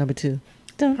you got for number 2?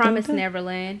 Promise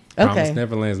Neverland. Okay. Promise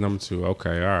Neverland's number 2.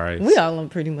 Okay, all right. We all on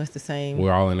pretty much the same.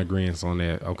 We're all in agreement on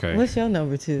that. Okay. What's your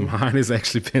number 2? Mine is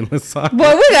actually Vinland Saga.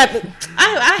 Boy, we got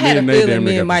I had a feeling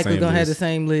me and Mike was gonna have the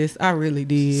same list. I really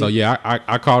did. So yeah,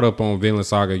 I caught up on Vinland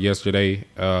Saga yesterday.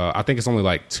 I think it's only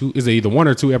like 2. Is it either 1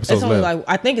 or 2 episodes left?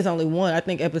 I think it's only 1. I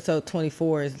think episode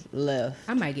 24 is left.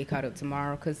 I might get caught up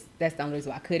tomorrow because that's the only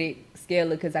reason why I couldn't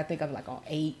scale it because I think I'm like on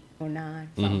 8 or 9,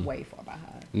 so I'm way far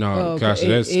behind. No, gosh,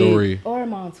 that story. Or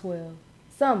I'm on 12.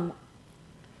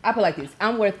 I put like this.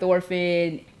 I'm where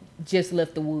Thorfinn just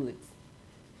left the woods.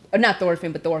 Or not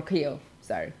Thorfinn, but Thorkill.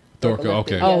 Sorry. Thorkill,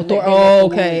 okay.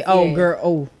 Okay. Oh, girl.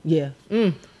 Oh, yeah.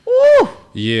 Woo!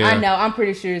 Yeah. I know. I'm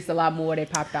pretty sure it's a lot more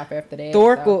that popped off after that.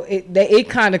 Thorkill, it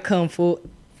kind of come full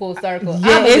circle.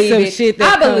 Yeah, I believe some it. shit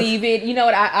that I believe it. You know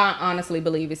what? I honestly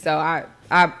believe it. So I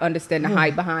understand the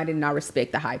hype behind it, and I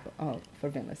respect the hype for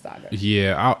Vinland Saga.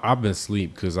 Yeah, I've been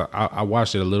asleep because I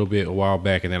watched it a little bit a while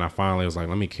back, and then I finally was like,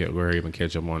 let me go ahead and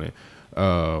catch up on it.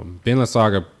 Vinland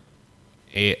Saga,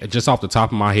 just off the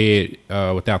top of my head,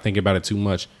 without thinking about it too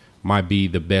much, might be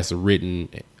the best written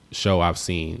show I've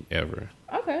seen ever.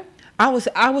 Okay. I was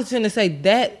going to say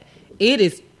that it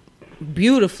is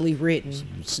beautifully written.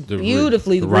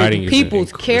 Beautifully written.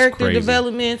 People's character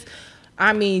developments.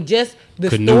 I mean, just the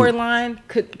storyline.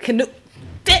 Canute.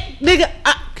 That nigga.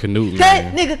 Canute,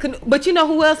 that nigga. Canute. But you know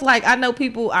who else? Like, I know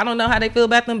people, I don't know how they feel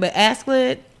about them, but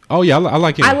Askeladd. Oh, yeah, I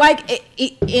like him. I like it.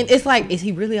 And it's like, is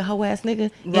he really a hoe ass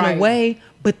nigga? In a way.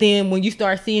 But then when you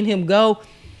start seeing him go,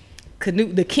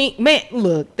 Canute, the king. Man,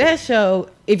 look, that show,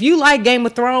 if you like Game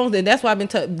of Thrones, and that's why I've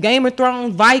been Game of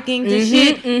Thrones, Vikings and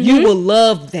shit, you will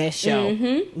love that show.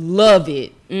 Love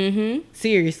it.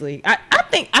 Seriously. I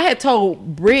think I had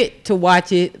told Britt to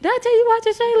watch it. Did I tell you watch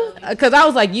it, Shayla? Because I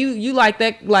was like, you like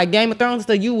that, like Game of Thrones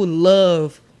stuff, you would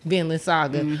love Vinland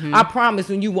Saga. I promise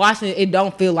when you watching it, it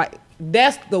don't feel like,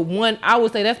 that's the one, I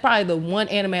would say that's probably the one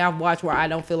anime I've watched where I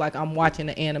don't feel like I'm watching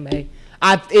an anime.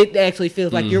 It actually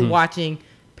feels like you're watching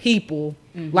people,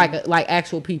 like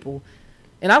actual people.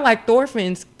 And I like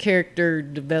Thorfinn's character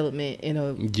development in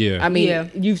a. Yeah. I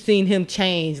mean, you've seen him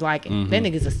change. Like that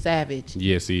nigga's a savage.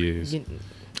 Yes, he is.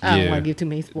 I don't want to give too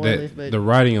many spoilers, but the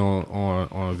writing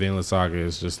on Vinland Saga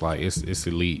is just like it's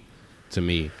elite to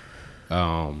me.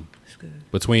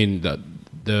 Between the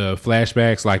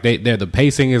flashbacks, like the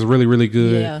pacing is really really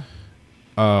good.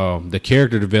 Yeah. The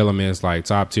character development is like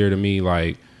top tier to me.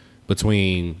 Like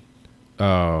between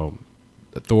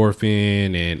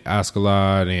Thorfinn and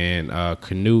Askeladd and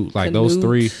Canute, like those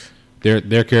three,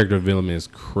 their character development is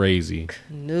crazy.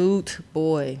 Canute,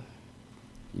 boy.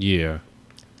 Yeah.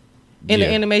 And the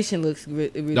animation looks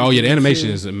really oh yeah, the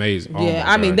animation is amazing. Oh, yeah,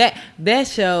 I mean that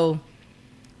show.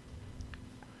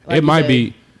 Like it might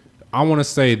be. I want to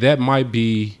say that might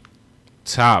be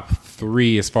top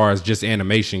 3 as far as just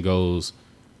animation goes.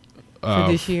 For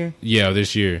this year. Yeah,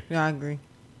 this year. Yeah, I agree.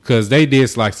 Because they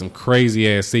did like some crazy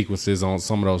ass sequences on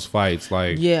some of those fights.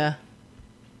 Like yeah.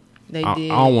 They I did.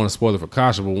 don't want to spoil it for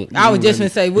Kasha, but I was just gonna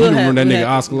say, we'll have remember that we'll nigga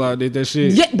have- Oscar Wilde did that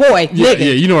shit. Yeah, boy, yeah, nigga,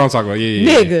 yeah, you know what I'm talking about.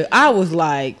 Yeah, nigga. I was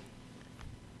like,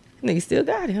 nigga still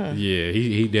got it, huh? Yeah,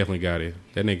 he definitely got it.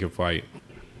 That nigga can fight.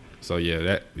 So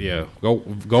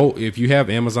go if you have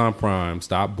Amazon Prime,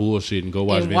 stop bullshitting, go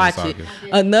watch And Vinland watch it.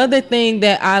 Saga. Another thing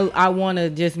that I want to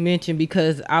just mention,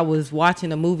 because I was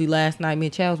watching a movie last night. Me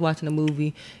and Chad was watching a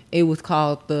movie. It was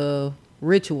called The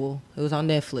Ritual. It was on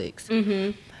Netflix.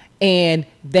 Mm-hmm. And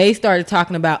they started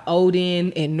talking about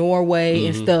Odin and Norway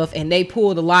and stuff, and they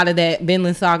pulled a lot of that.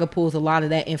 Vinland Saga pulls a lot of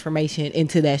that information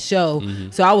into that show.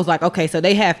 So I was like, okay, so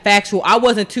they have factual. I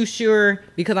wasn't too sure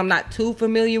because I'm not too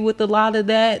familiar with a lot of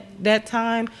that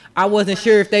time. I wasn't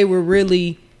sure if they were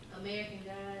really American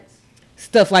Gods.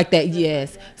 stuff like that.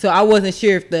 Yes. So I wasn't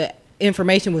sure if the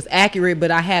information was accurate, but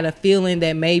I had a feeling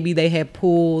that maybe they had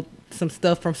pulled some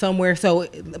stuff from somewhere. So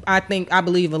I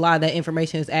believe a lot of that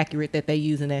information is accurate that they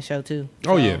use in that show too.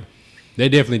 Oh So, yeah, they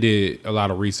definitely did a lot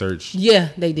of research. yeah,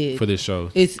 they did for this show.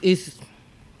 It's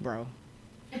bro.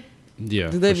 Yeah,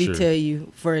 Let for me sure. tell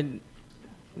you,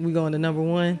 we going to number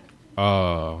one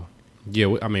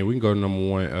Yeah, I mean we can go to number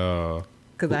one.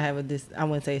 because I have I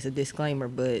wouldn't say it's a disclaimer,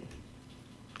 but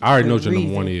I already know what the your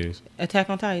number one reason- is. Attack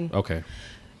on Titan. Okay.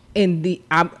 And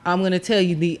I'm gonna tell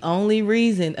you, the only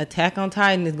reason Attack on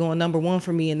Titan is going number one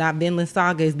for me and not Vinland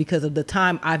Saga is because of the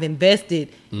time I've invested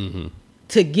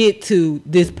to get to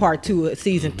this part 2 of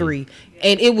season 3,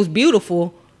 and it was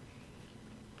beautiful,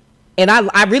 and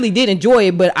I really did enjoy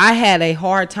it, but I had a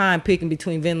hard time picking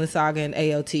between Vinland Saga and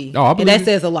AOT, Oh, I and believe that it.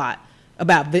 says a lot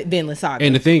about Vinland Saga.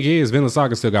 And the thing is, Vinland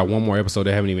Saga still got one more episode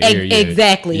they haven't even aired yet.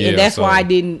 Exactly, Yeah, and that's so- why I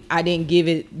didn't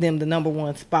give them the number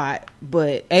one spot.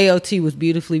 But AOT was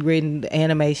beautifully written, the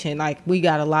animation, like we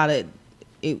got a lot of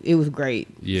it was great.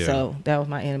 Yeah. So that was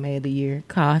my anime of the year.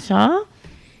 Kasha?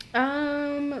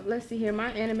 Let's see here.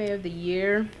 My anime of the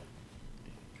year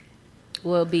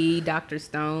will be Dr.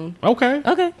 Stone. Okay.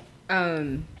 Okay.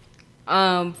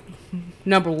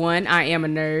 Number one, I am a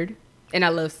nerd and I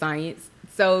love science,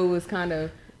 so it was kind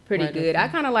of pretty Right. good. I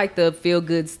kind of like the feel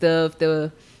good stuff,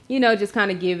 just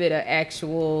kind of give it an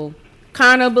actual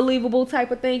kind of believable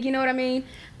type of thing. You know what I mean?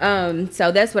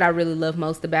 So that's what I really love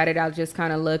most about it. I just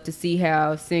kind of love to see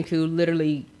how Senku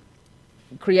literally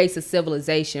creates a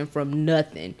civilization from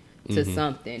nothing to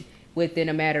something within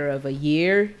a matter of a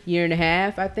year and a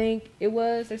half, I think it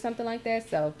was, or something like that.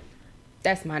 So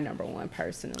that's my number one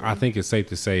personally. I think it's safe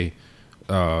to say,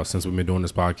 since we've been doing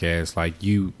this podcast, like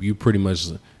you pretty much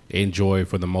enjoy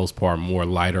for the most part more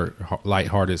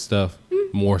lighthearted stuff,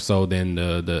 more so than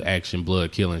the action,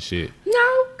 blood killing shit.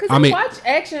 No, because I watch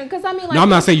action. Because I mean, like, No, I'm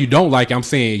not saying you don't like it. I'm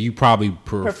saying you probably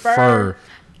prefer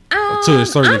to a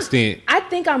certain extent. I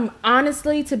think I'm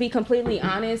honestly, to be completely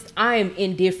honest, I am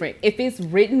indifferent. If it's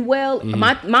written well,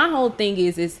 my whole thing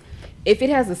is if it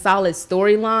has a solid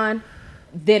storyline,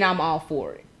 then I'm all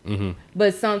for it.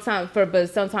 But sometimes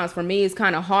for me, it's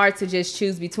kind of hard to just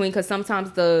choose between, because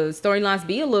sometimes the storylines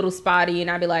be a little spotty, and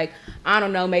I'd be like, I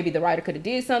don't know, maybe the writer could have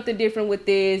did something different with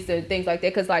this or things like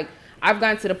that. Because like I've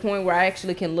gotten to the point where I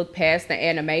actually can look past the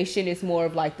animation. It's more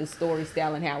of like the story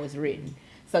style and how it's written.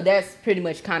 So that's pretty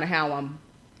much kind of how I'm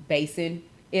basing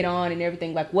it on and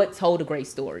everything. Like, what told a great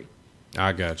story?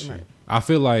 I got you. Right. I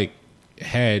feel like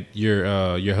had your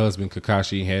husband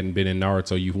Kakashi hadn't been in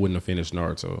Naruto, you wouldn't have finished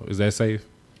Naruto. Is that safe?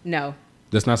 No.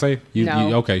 That's not safe?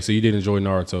 No. Okay, so you did enjoy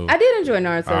Naruto. I did enjoy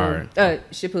Naruto. All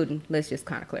right. Shippuden. Let's just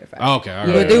kind of clarify. Okay, all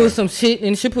right. But there was some shit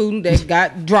in Shippuden that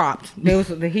got dropped.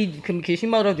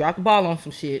 Kishimoto dropped the ball on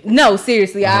some shit. No,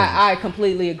 seriously, I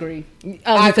completely agree.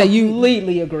 I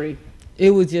completely agree.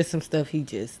 It was just some stuff he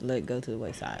just let go to the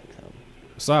wayside.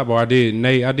 So. Sidebar,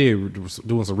 I did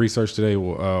doing some research today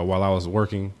while I was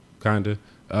working, kind of.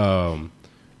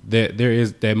 That there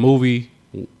is that movie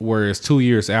where it's 2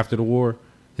 years after the war.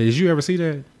 Did you ever see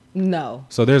that? No.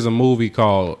 So there's a movie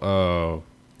called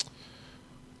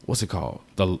what's it called?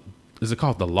 Is it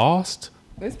called The Lost?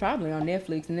 It's probably on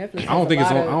Netflix. I don't think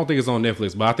it's on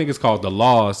Netflix, but I think it's called The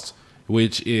Lost,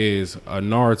 which is a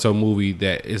Naruto movie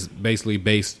that is basically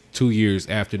based 2 years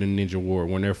after the Ninja War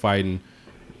when they're fighting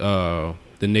the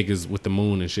niggas with the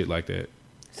moon and shit like that.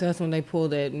 So that's when they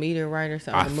pulled that meteorite or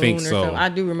something. I think so. I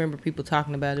do remember people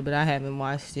talking about it, but I haven't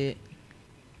watched it.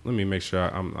 Let me make sure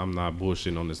I'm not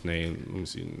bullshitting on this name. Let me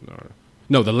see.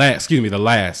 No, The Last.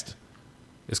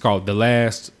 It's called The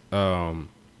Last, Naruto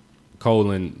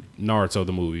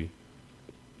the movie.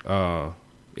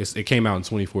 It came out in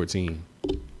 2014.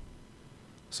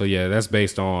 So yeah, that's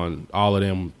based on all of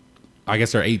them. I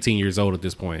guess they're 18 years old at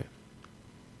this point.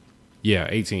 Yeah,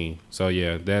 18. So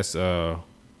yeah, that's that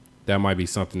might be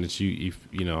something that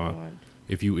if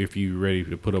if you ready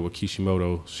to put up with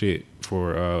Kishimoto shit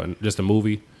for just a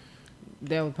movie.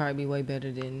 That would probably be way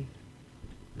better than.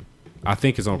 I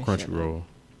think it's on Crunchyroll.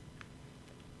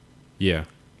 Yeah.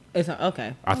 It's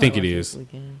okay. I think it is.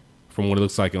 From what it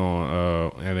looks like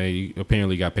on, and they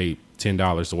apparently got paid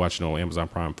 $10 to watch it on Amazon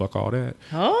Prime. Fuck all that.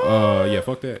 Oh. Yeah,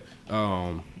 fuck that.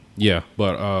 Yeah,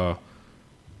 but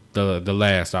the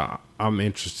last, I'm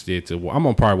interested to. I'm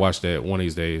gonna probably watch that one of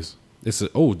these days. It's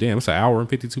it's an hour and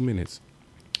 52 minutes.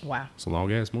 Wow. It's a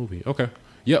long ass movie. Okay.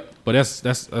 Yep. But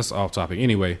that's off topic.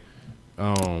 Anyway,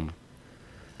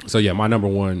 so yeah, my number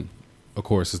one, of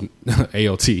course, is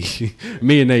AOT.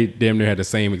 Me and Nate damn near had the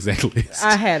same exact list.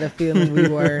 I had a feeling we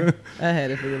were.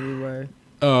 Yeah,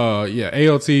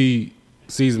 AOT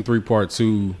season 3 part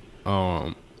 2.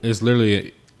 It's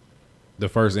literally the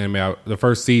first anime, the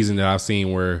first season that I've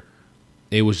seen where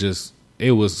it was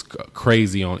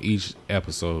crazy on each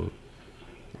episode.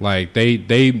 Like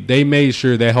they made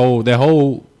sure that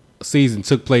whole season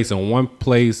took place in one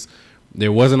place.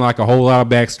 There wasn't like a whole lot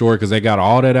of backstory because they got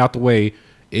all that out the way.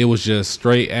 It was just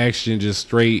straight action, just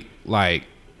straight like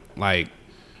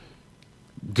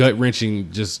gut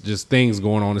wrenching, just things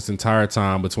going on this entire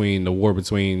time between the war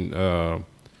between the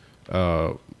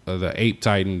Ape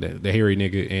Titan, the hairy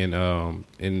nigga,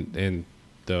 and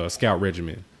the Scout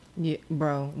Regiment. Yeah,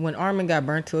 bro. When Armin got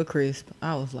burnt to a crisp,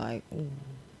 I was like, ooh.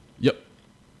 Yep.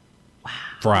 Wow.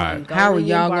 Fried. How are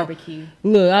y'all barbecue?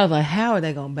 Look, I was like, how are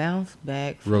they gonna bounce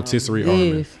back? Rotisserie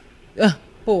Armin.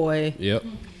 Boy. Yep.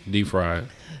 Deep fried.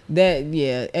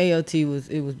 AOT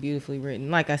was beautifully written.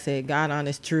 Like I said, God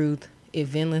honest truth. If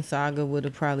Vinland Saga would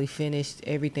have probably finished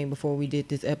everything before we did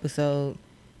this episode,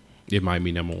 it might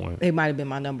be number one. It might have been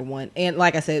my number one. And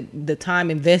like I said, the time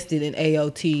invested in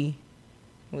AOT,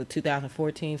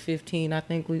 2014, 15, I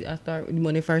think I started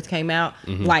when it first came out.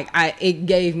 Mm-hmm. Like it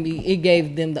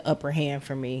gave them the upper hand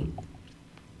for me,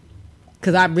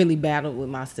 because I really battled with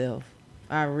myself.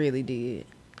 I really did.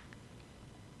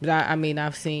 But I mean,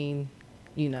 I've seen,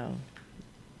 Yeah,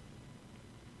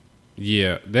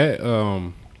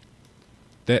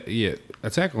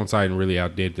 Attack on Titan really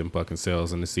outdid them fucking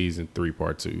selves in the season 3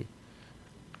 part 2.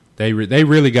 They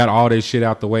really got all this shit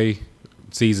out the way.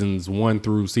 Seasons 1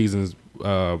 through seasons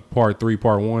part 3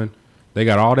 part 1. They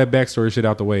got all that backstory shit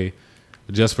out the way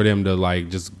just for them to like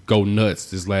just go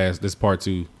nuts this part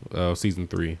 2 season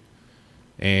 3.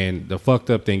 And the fucked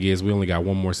up thing is we only got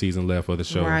one more season left of the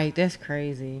show. Right, that's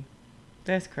crazy.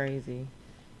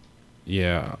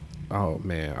 Yeah. Oh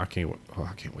man, I can't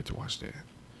wait to watch that.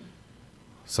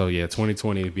 So yeah,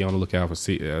 2020, be on the lookout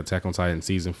for Attack on Titan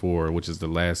season 4, which is the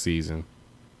last season.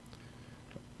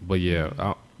 But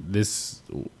yeah,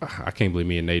 I can't believe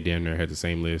me and Nate damn near had the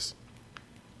same list.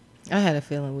 I had a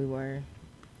feeling we were.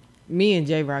 Me and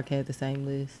J Rock had the same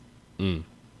list.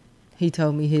 He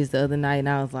told me his the other night, and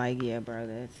I was like, "Yeah, bro,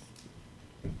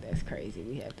 that's crazy.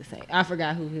 We have the same." I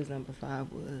forgot who his number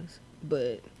 5 was,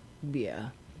 but yeah.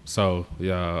 So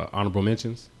yeah, honorable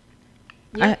mentions.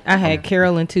 Yeah. I had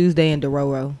Carol and Tuesday and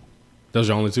Dororo. Those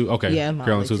are your only 2? Okay. Yeah,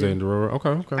 Carol and Tuesday and Dororo.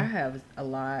 Okay. I have a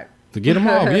lot. To get them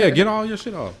off. Yeah, get all your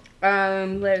shit off.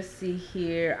 Let's see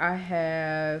here. I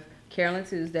have Carol and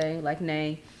Tuesday, like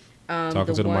Nay.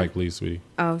 Talking to the mic, please, sweetie.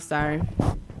 Oh, sorry.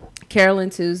 Carol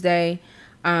and Tuesday.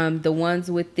 The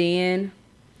Ones Within.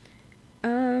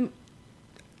 I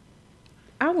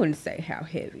wouldn't say how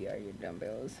heavy are your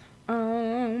dumbbells.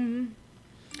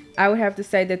 I would have to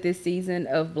say that this season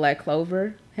of Black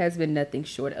Clover has been nothing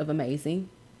short of amazing.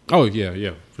 Oh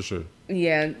yeah, for sure.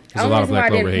 Yeah, the only reason why I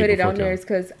didn't put it on there is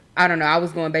because I don't know. I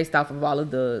was going based off of all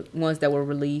of the ones that were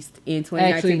released in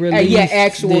 2019.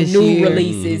 Actual new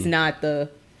releases, not the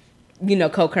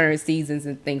concurrent seasons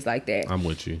and things like that. I'm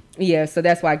with you. Yeah, so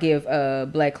that's why I give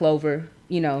Black Clover,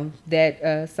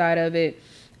 that side of it.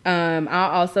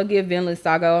 I'll also give Vinland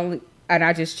Saga and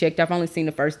I just checked. I've only seen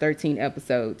the first 13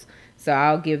 episodes, so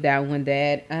I'll give that one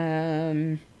that.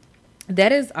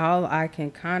 That is all I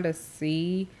can kind of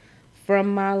see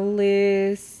from my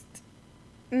list.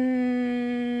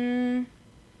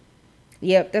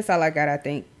 Yep, that's all I got, I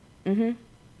think.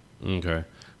 Okay.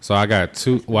 So I got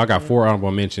 2. Well, I got 4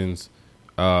 honorable mentions.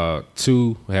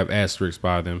 2 have asterisks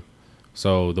by them.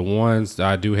 So the ones that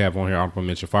I do have on here honorable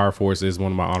mention, Fire Force is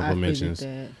one of my honorable mentions.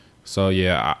 So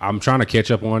yeah, I'm trying to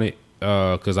catch up on it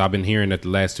because I've been hearing that the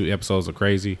last 2 episodes are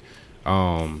crazy.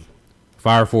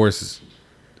 Fire Force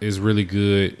is really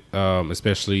good,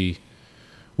 especially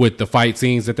with the fight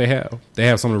scenes that they have. They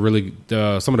have some of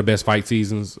the best fight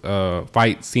scenes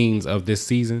of this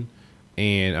season,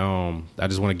 and I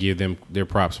just want to give them their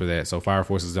props for that. So Fire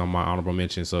Force is on my honorable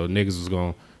mention. So niggas was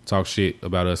gonna talk shit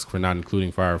about us for not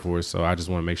including Fire Force, so I just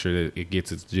want to make sure that it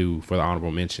gets its due for the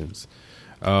honorable mentions.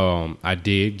 I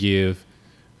did give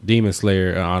Demon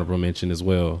Slayer an honorable mention as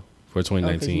well for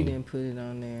 2019. You didn't put it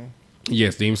on there.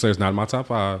 Yes, Demon Slayer is not in my top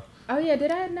 5. Oh yeah,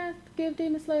 did I not give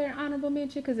Demon Slayer an honorable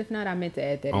mention? Because if not, I meant to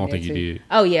add that. I don't think you did.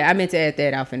 Oh yeah, I meant to add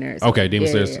that off in there. Okay, Demon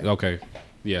Slayer. Okay,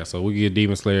 yeah. So we get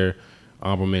Demon Slayer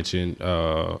honorable mention.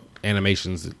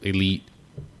 Animations Elite,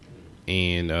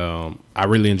 and I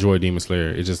really enjoyed Demon Slayer.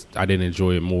 It just I didn't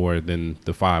enjoy it more than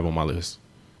the 5 on my list.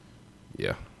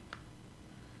 Yeah.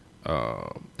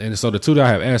 And so the 2 that I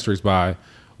have asterisks by,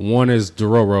 one is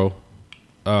Dororo,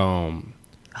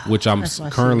 which I'm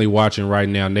currently watching right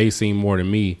now. And they seem more than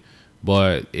me,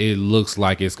 but it looks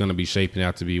like it's going to be shaping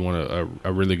out to be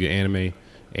a really good anime.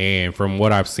 And from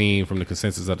what I've seen from the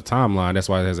consensus of the timeline, that's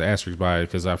why it has an asterisk by it,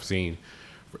 because I've seen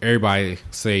everybody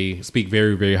speak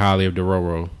very, very highly of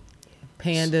Dororo.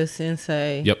 Panda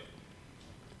Sensei. Yep.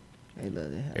 They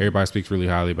love it. Everybody speaks really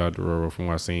highly about Dororo from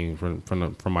what I've seen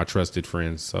from my trusted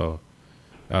friends. So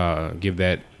give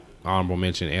that honorable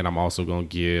mention, and I'm also going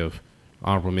to give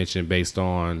honorable mention based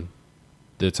on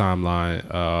the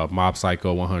timeline Mob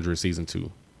Psycho 100 season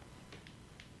 2.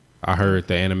 I heard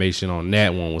the animation on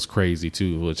that one was crazy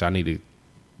too, which I need to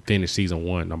finish season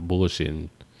 1. I'm bullshitting,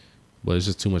 but it's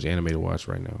just too much anime to watch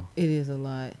right now. It is a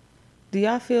lot. Do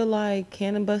y'all feel like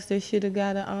Cannon Buster should have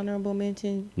got an honorable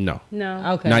mention? No.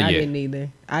 Okay, Not I yet. didn't either.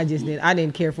 I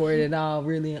didn't care for it at all,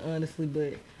 really and honestly,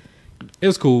 but It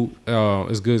was cool.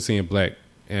 It's good seeing black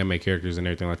anime characters and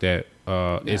everything like that.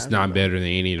 It's not better than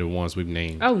any of the ones we've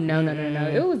named. Oh no.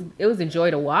 It was a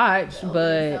joy to watch,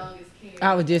 but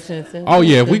I was just saying. Oh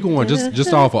yeah, if we going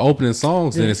just off of opening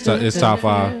songs, then it's top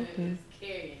 5.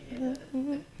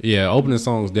 Yeah, opening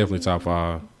songs definitely top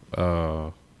 5.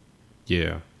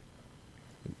 Yeah.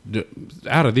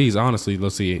 Out of these, honestly,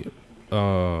 let's see.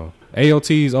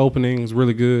 AOT's opening is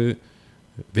really good.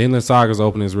 Vinland Saga's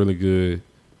opening is really good.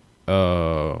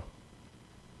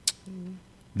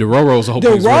 Dororo's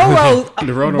opening is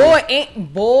really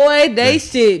good. Boy, they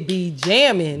should be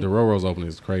jamming. Dororo's opening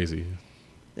is crazy.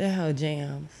 That hoe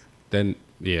jams. That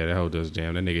hoe does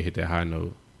jam. That nigga hit that high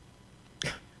note.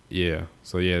 Yeah.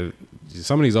 So yeah,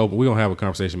 some of these we're gonna have a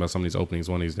conversation about some of these openings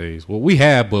one of these days. Well, we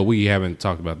have, but we haven't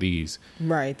talked about these.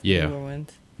 Right. Yeah.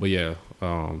 But yeah,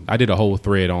 I did a whole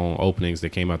thread on openings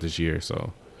that came out this year,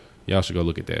 so y'all should go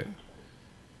look at that.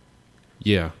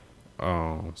 Yeah.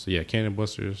 So yeah, Cannon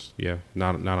Busters. Yeah,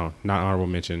 not honorable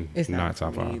mention. It's not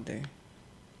top 5 either.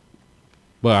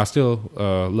 But I still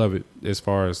love it as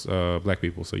far as black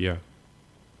people. So yeah.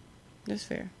 That's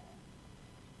fair.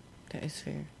 That is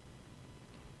fair.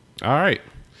 All right.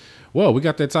 Well, we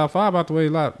got that top 5 out the way a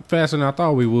lot faster than I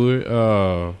thought we would.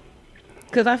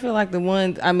 Because I feel like the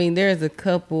ones, I mean, there's a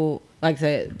couple, like I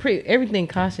said, everything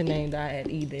Kasha named I had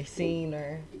either seen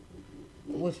or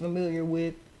was familiar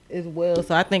with as well.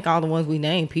 So I think all the ones we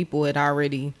named, people had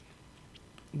already,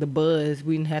 the buzz,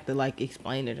 we didn't have to like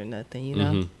explain it or nothing, you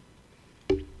know?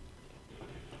 Mm-hmm.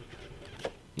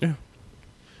 Yeah.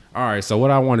 All right. So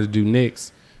what I wanted to do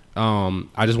next,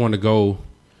 I just want to go.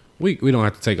 We don't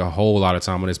have to take a whole lot of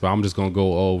time on this, but I'm just gonna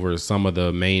go over some of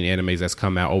the main animes that's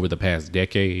come out over the past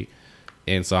decade,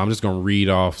 and so I'm just gonna read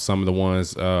off some of the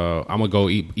ones. I'm gonna go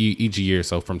each year,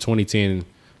 so from 2010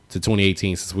 to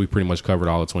 2018, since we pretty much covered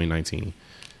all of 2019,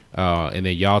 and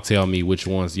then y'all tell me which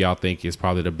ones y'all think is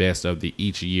probably the best of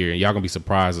each year, and y'all gonna be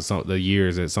surprised at some of the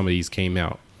years that some of these came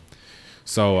out.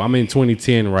 So I'm in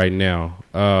 2010 right now,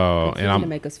 and I'm gonna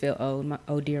make us feel old.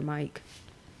 Oh dear, Mike.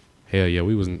 Hell yeah,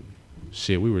 we was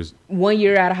 1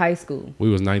 year out of high school. We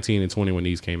was 19 and 20 when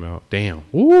these came out. Damn.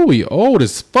 Ooh, we old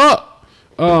as fuck.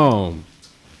 18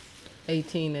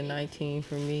 and 19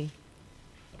 for me.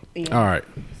 Yeah. All right.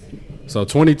 So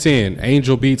 2010,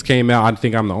 Angel Beats came out. I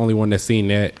think I'm the only one that's seen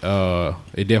that.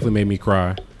 It definitely made me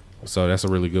cry. So that's a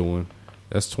really good one.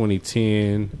 That's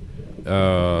 2010.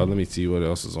 Let me see what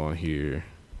else is on here.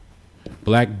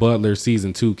 Black Butler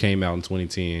season 2 came out in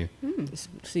 2010.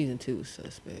 Season 2 was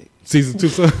suspect. Season 2.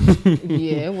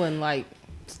 Yeah, it wasn't like,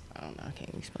 I don't know. I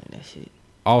can't explain that shit.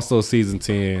 Also, season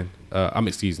 10.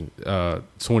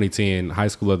 2010. High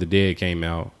School of the Dead came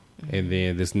out, and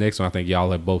then this next one I think y'all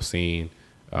have both seen.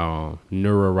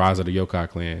 Nura Rise of the Yokai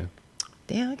Clan.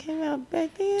 Damn, it came out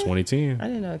back then. 2010. I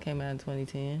didn't know it came out in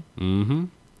 2010. Mm-hmm.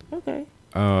 Okay.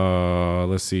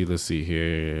 Let's see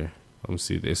here. Let me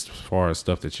see. As far as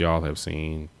stuff that y'all have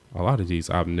seen, a lot of these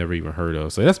I've never even heard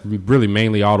of. So that's really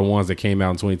mainly all the ones that came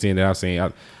out in 2010 that I've seen.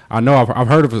 I know I've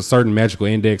heard of a certain Magical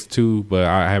Index too, but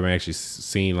I haven't actually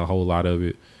seen a whole lot of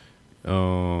it.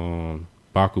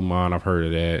 Bakuman, I've heard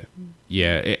of that.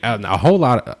 Yeah, a whole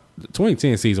lot of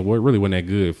 2010 season really wasn't that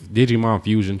good. Digimon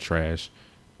Fusion, trash.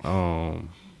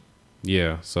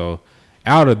 Yeah, so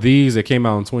Out of these that came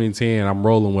out in 2010, I'm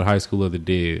rolling with High School of the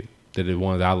Dead. That the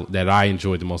ones that I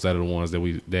enjoyed the most out of the ones that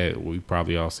we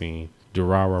probably all seen.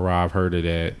 Durarara, I've heard of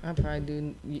that. I probably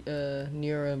do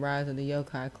Nura Rise of the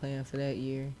Yokai Clan for that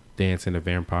year. Dance in the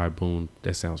Vampire Boom.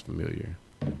 That sounds familiar.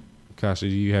 Kasha,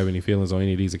 do you have any feelings on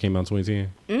any of these that came out in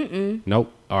 2010?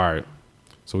 Nope. All right.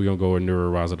 So we're going to go with Nura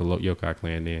Rise of the Yokai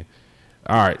Clan then.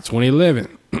 All right.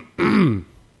 2011. I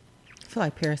feel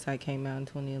like Parasite came out in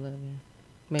 2011.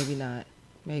 Maybe not.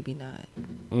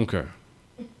 Okay.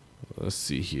 Let's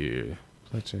see here.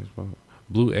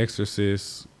 Blue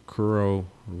Exorcist. Kuro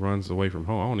Runs Away from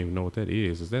Home. I don't even know what that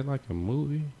is. Is that like a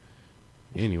movie?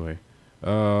 Anyway.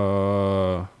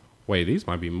 Wait, these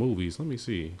might be movies. Let me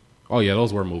see. Oh, yeah,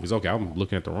 those were movies. Okay, I'm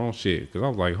looking at the wrong shit because I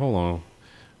was like, hold on.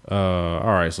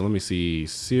 All right, so let me see.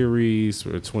 Series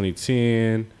for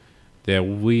 2010 that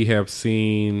we have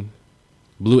seen.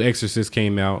 Blue Exorcist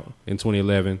came out in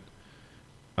 2011.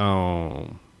 I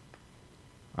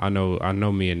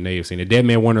know me and Nate have seen it. Dead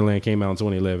Man Wonderland came out in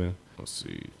 2011. Let's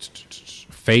see.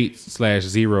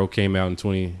 Fate/Zero came out in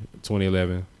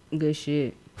 2011. Good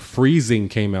shit. Freezing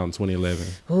came out in 2011.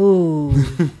 Ooh.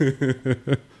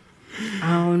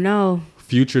 I don't know.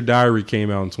 Future Diary came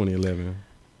out in 2011.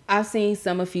 I've seen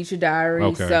some of Future Diary,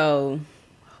 Okay. so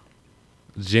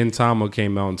Gintama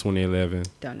came out in 2011.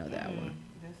 don't know that one.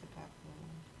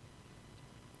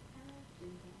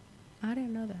 I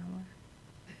didn't know that one.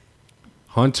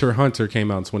 Hunter x Hunter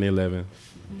came out in 2011.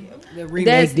 The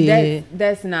remake did.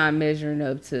 That's not measuring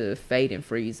up to Fate and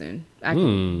Freezing.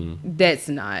 That's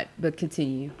not, but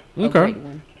continue. A Okay. great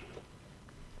one.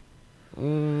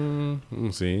 Let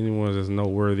me see. Anyone that's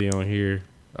noteworthy on here?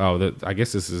 Oh, I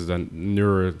guess this is the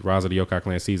Nura Rise of the Yokai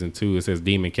Clan Season 2. It says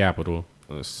Demon Capital.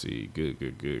 Let's see.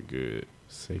 Good.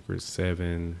 Sacred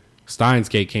 7. Steins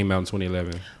Gate came out in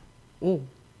 2011. Ooh.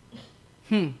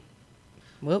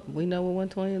 Well, we know what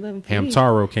 2011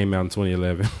 Hamtaro came out in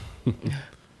 2011.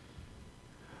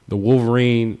 The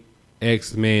Wolverine,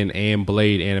 X-Men, and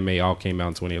Blade anime all came out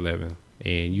in 2011.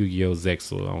 And Yu-Gi-Oh!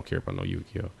 Zexal. I don't care if I know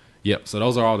Yu-Gi-Oh! Yep, so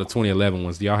those are all the 2011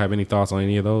 ones. Do y'all have any thoughts on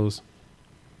any of those?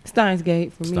 Steins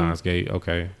Gate for me. Steins Gate,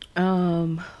 okay.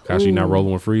 Gosh, you not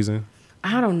rolling with Freezing?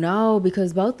 I don't know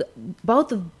because both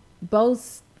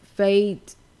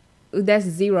Fate. That's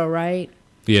Zero, right?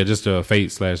 Yeah, just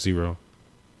Fate/Zero.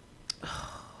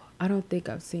 I don't think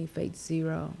I've seen Fate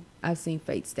Zero. I've seen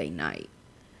Fate Stay Night.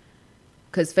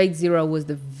 Because Fate Zero was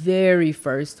the very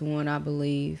first one, I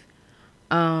believe.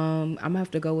 I'm going to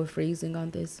have to go with Freezing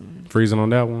on this one. Freezing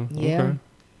on that one? Yeah. Okay.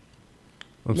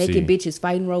 Let's Naked see. bitches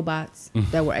fighting robots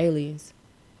that were aliens.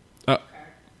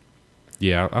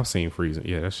 Yeah, I've seen Freezing.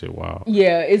 Yeah, that shit wild.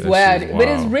 Yeah, it's That wild. shit's But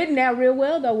it's wild. written out real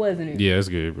well, though, wasn't it? Yeah, it's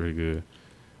good. Pretty good.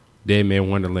 Dead Man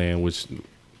Wonderland, which...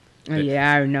 Oh,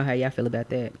 yeah, I already know how y'all feel about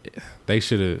that. They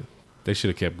should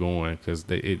have kept going because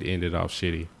it ended off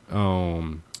shitty.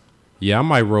 Yeah, I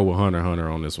might roll with Hunter x Hunter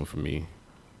on this one for me.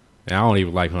 And I don't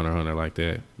even like Hunter x Hunter like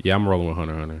that. Yeah, I'm rolling with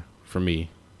Hunter x Hunter for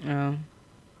me. Oh.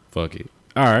 Fuck it.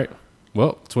 All right.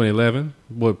 Well, 2011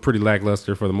 was pretty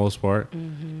lackluster for the most part.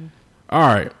 All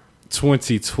right.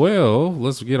 2012.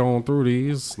 Let's get on through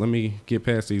these. Let me get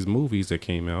past these movies that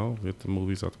came out. Get the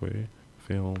movies out the way.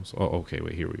 Films. Oh, okay.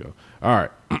 Wait, here we go. All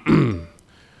right.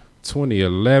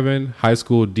 2011, High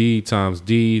School D times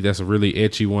D. That's a really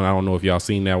etchy one. I don't know if y'all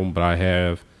seen that one, but I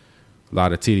have. A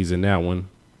lot of titties in that one.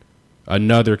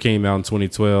 Another came out in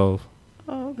 2012.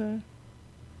 Oh, okay.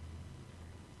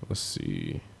 Let's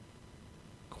see.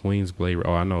 Queensblade.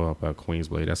 Oh, I know about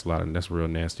Queensblade. That's a real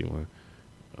nasty one.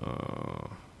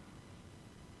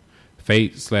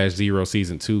 Fate/Zero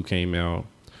Season 2 came out.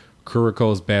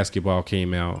 Kuroko's Basketball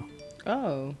came out.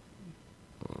 Oh.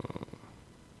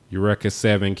 Eureka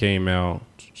 7 came out.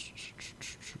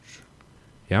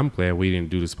 Yeah, I'm glad we didn't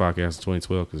do this podcast in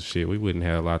 2012 because shit, we wouldn't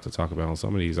have a lot to talk about on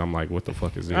some of these. I'm like, what the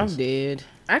fuck is this? I'm dead.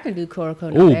 I can do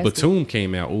Kuroko. Ooh, Batum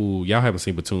came out. Ooh, y'all haven't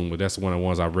seen Batum, but that's one of the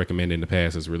ones I've recommended in the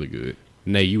past. It's really good.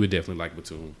 Nay, you would definitely like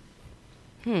Batum.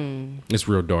 It's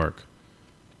real dark.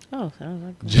 Oh, sounds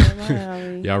like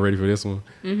Y'all ready for this one?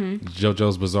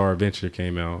 JoJo's Bizarre Adventure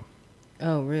came out.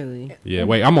 Oh, really? Yeah,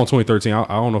 wait, I'm on 2013. I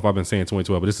don't know if I've been saying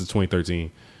 2012, but this is 2013.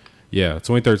 Yeah,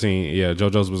 2013. Yeah,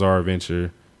 JoJo's Bizarre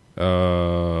Adventure.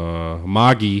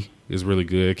 Magi is really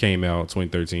good. It came out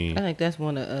 2013. I think that's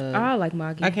one of. I like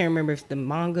Magi. I can't remember if it's the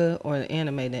manga or the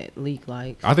anime that Leak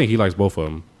likes. I think he likes both of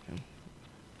them.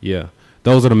 Yeah,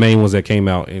 those are the main ones that came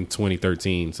out in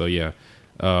 2013. So yeah,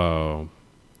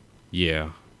 yeah,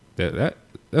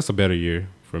 that's a better year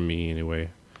for me anyway.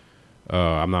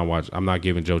 I'm not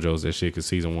giving JoJo's that shit because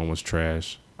season 1 was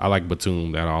trash. I like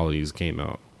Batum that all of these came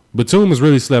out. Batum is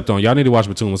really slept on. Y'all need to watch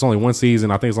Batum. It's only one season.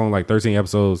 I think it's only like 13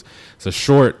 episodes. It's a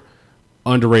short,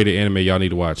 underrated anime y'all need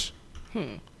to watch.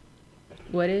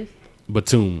 What is?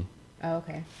 Batum. Oh,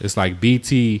 okay. It's like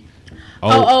BT.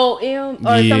 OOM or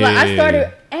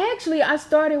something. I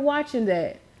started watching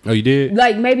that. Oh, you did?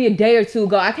 Like maybe a day or two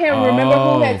ago. I can't remember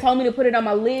who had told me to put it on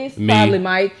my list. Probably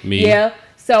Mike. Me. Yeah.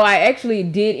 So I actually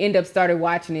did end up started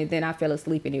watching it. Then I fell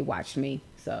asleep and it watched me.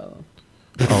 So.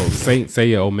 Oh, Saint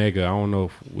Seiya Omega. I don't know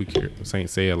if we care Saint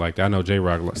Seiya like that. I know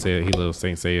J-Rock said he loves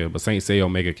Saint Seiya, but Saint Seiya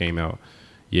Omega came out.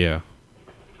 Yeah.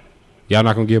 Y'all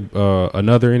not gonna give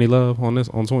another any love on this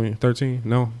on 2013?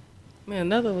 No. Man,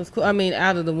 another was cool. I mean,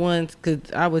 out of the ones,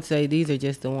 because I would say these are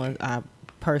just the ones I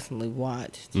personally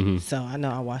watched. Mm-hmm. So I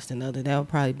know I watched another. That would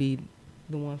probably be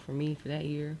the one for me for that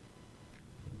year.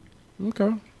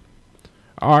 Okay.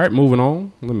 All right, moving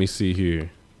on. Let me see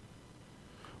here.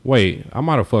 Wait, I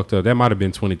might have fucked up. That might have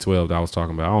been 2012 that I was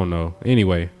talking about. I don't know.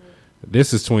 Anyway,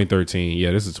 this is 2013. Yeah,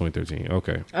 this is 2013.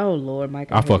 Okay. Oh, Lord,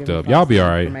 Mike. I fucked up. Y'all be all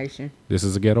right. This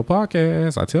is a ghetto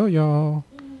podcast. I tell y'all.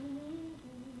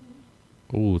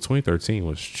 Ooh, 2013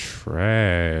 was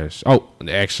trash. Oh,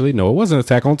 actually, no, it wasn't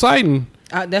Attack on Titan.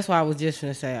 That's why I was just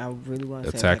going to say I really want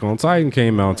to say Attack on Titan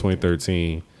came out in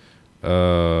 2013.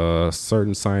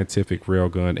 Certain Scientific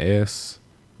Railgun S.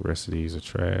 The rest of these are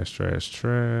trash.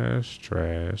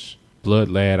 Blood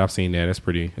Lad, I've seen that. That's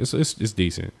pretty. It's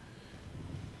decent.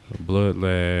 Blood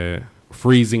Lad.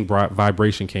 Freezing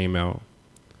Vibration came out.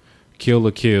 Kill la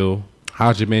Kill.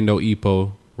 Hajime no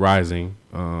Ippo Rising.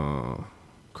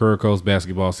 Kuroko's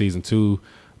Basketball Season 2.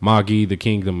 Magi, The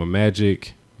Kingdom of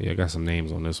Magic. Yeah, I got some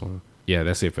names on this one. Yeah,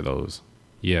 that's it for those.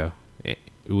 Yeah.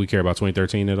 Do we care about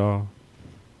 2013 at all?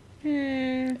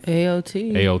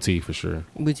 AOT for sure.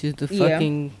 Which is the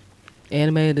fucking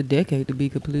anime of the decade, to be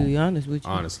completely honest with you.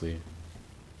 Honestly.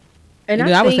 And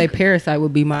I would say Parasite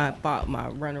would be my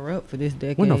runner-up for this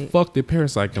decade. When the fuck did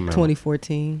Parasite come out?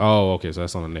 2014. Oh, okay, so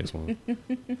that's on the next one.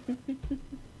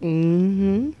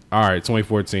 Mm-hmm. All right,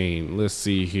 2014. Let's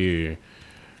see here.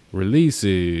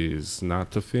 Releases, not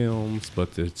the films,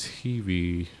 but the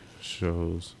TV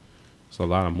shows. So a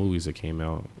lot of movies that came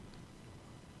out.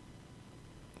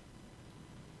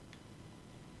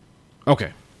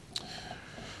 Okay.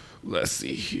 Let's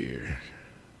see here.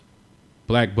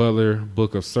 Black Butler,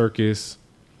 Book of Circus.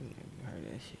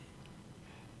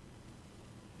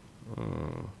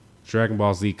 Dragon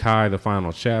Ball Z Kai, The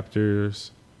Final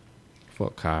Chapters.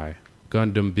 Fuck Kai.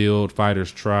 Gundam Build,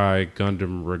 Fighters Try,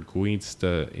 Gundam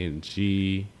Reguista in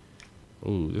G.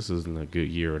 Ooh, this isn't a good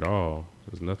year at all.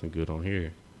 There's nothing good on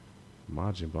here.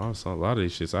 Majin Buu, a lot of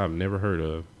these shits I've never heard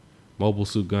of. Mobile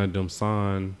Suit Gundam,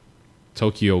 San,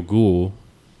 Tokyo Ghoul.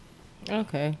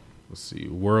 Okay. Let's see.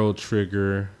 World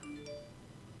Trigger,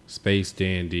 Space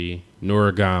Dandy,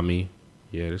 Noragami.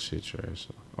 Yeah, this shit trash.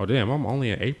 Oh, damn, I'm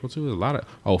only in April, too. There's a lot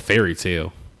of... Fairy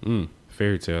Tail.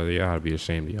 Fairy Tail. Y'all ought to be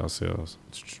ashamed of yourselves.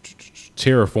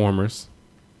 Terraformers.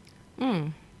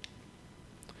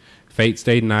 Fate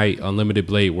Stay Night, Unlimited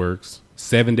Blade Works.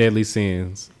 7 Deadly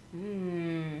Sins.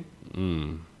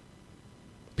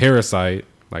 Parasite,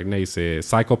 like Nate said.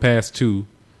 Psychopaths 2.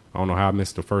 I don't know how I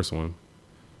missed the first one.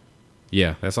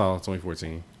 Yeah, that's all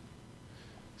 2014.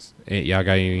 And y'all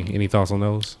got any thoughts on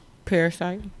those?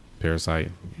 Parasite. I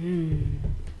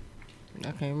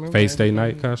can't remember. Fate Stay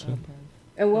Night, Kasha.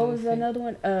 And what was another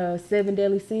one? 7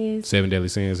 Deadly Sins. 7 Deadly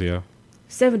Sins, yeah.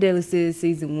 7 Deadly Sins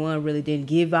season 1 really didn't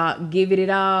give it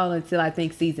all until I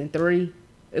think season 3,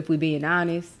 if we being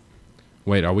honest.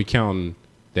 Wait, are we counting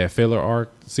that filler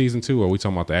arc season 2, or are we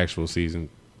talking about the actual season?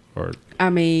 Or I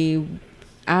mean,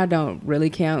 I don't really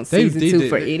count season 2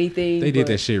 for anything. They did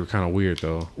that shit kind of weird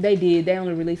though. They did. They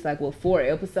only released 4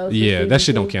 episodes. Yeah, that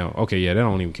shit don't count. Okay, yeah, that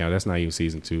don't even count. That's not even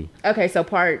season 2. Okay, so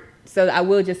I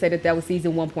will just say that was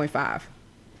season 1.5.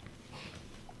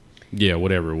 Yeah,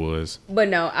 whatever it was. But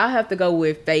no, I'll have to go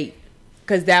with Fate,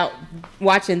 because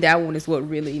watching that one is what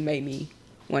really made me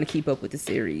want to keep up with the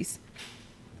series.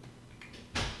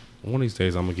 One of these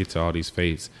days, I'm gonna get to all these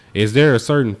Fates. Is there a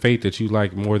certain Fate that you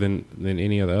like more than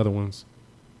any of the other ones?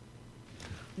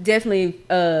 Definitely,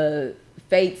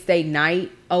 Fate Stay Night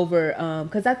over,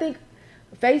 because I think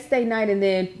Fate Stay Night and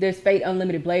then there's Fate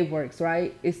Unlimited Blade Works,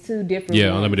 right? It's 2 different.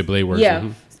 Yeah, ones. Unlimited Blade Works. Yeah,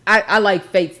 I like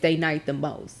Fate Stay Night the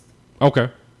most. Okay.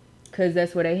 Because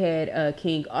that's where they had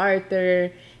King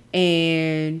Arthur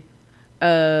and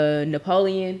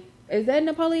Napoleon. Is that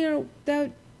Napoleon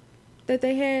that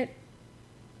they had?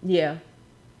 Yeah.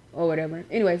 Or whatever.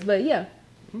 Anyways, but yeah.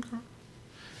 Okay.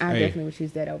 I definitely would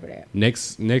choose that over that.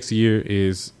 Next year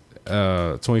is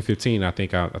 2015. I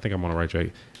think I'm on the right track.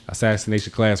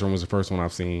 Assassination Classroom was the first one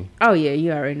I've seen. Oh yeah,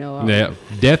 you already know. Yeah.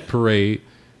 Death Parade,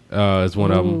 is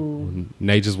one of them.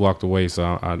 Nate just walked away, so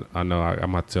I know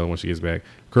I'm going to tell her when she gets back.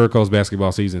 Kuroko's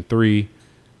Basketball Season 3.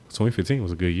 2015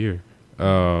 was a good year.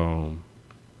 Battle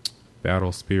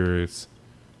Spirits.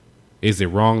 Is it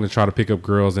wrong to try to pick up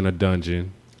girls in a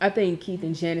dungeon? I think Keith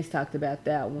and Janice talked about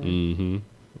that one. Mm-hmm.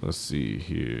 Let's see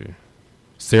here.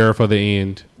 Sarah for the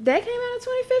End. That came out in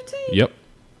 2015? Yep.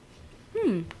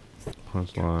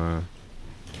 Punchline.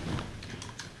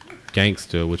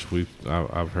 Gangsta, which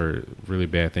I've heard really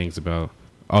bad things about.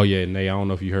 Oh yeah, Nay, I don't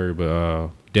know if you heard, but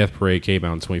Death Parade came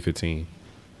out in 2015.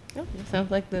 Oh, that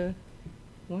sounds like the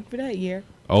one for that year.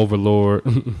 Overlord.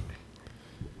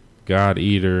 God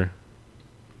Eater.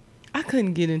 I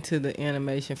couldn't get into the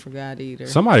animation for God Eater.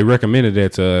 Somebody recommended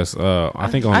that to us. I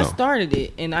think I started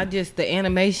it, and the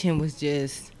animation was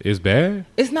just. It's bad?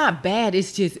 It's not bad.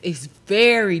 It's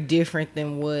very different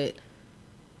than what,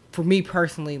 for me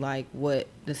personally, like what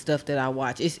the stuff that I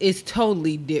watch. It's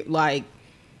totally like.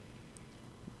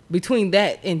 Between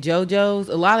that and JoJo's,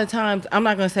 a lot of times, I'm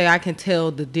not going to say I can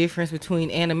tell the difference between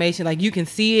animation. Like, you can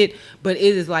see it, but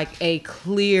it is like a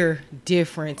clear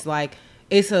difference. Like,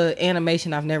 it's an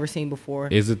animation I've never seen before.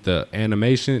 Is it the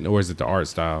animation or is it the art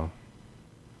style?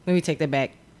 Let me take that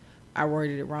back. I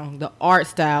worded it wrong. The art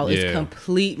style is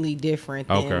completely different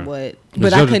than what.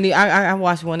 But I couldn't. I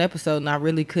watched one episode and I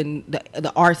really couldn't.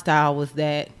 The art style was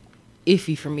that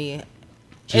iffy for me. And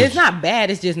it's not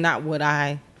bad. It's just not what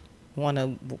I want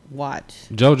to watch.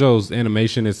 JoJo's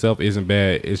animation itself isn't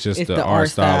bad. It's just the art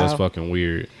style is fucking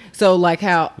weird. So like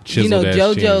how Chiseled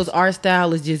JoJo's art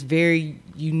style is just very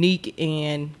unique,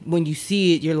 and when you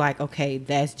see it, you're like, okay,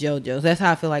 that's JoJo's. That's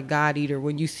how I feel like God Eater.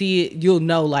 When you see it, you'll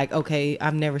know like, okay,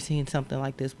 I've never seen something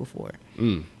like this before,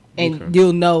 and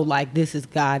you'll know like this is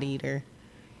God Eater.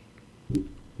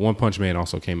 One Punch Man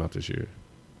also came out this year.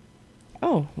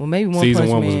 Oh well, maybe Season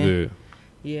 1 was good.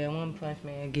 Yeah, One Punch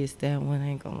Man gets that one. I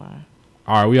ain't gonna lie.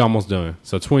 All right, we almost done.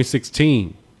 So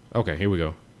 2016. Okay, here we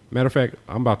go. Matter of fact,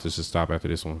 I'm about to just stop after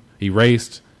this one.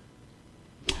 Erased.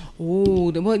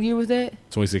 Ooh, what year was that?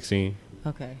 2016.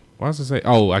 Okay. Why does it say?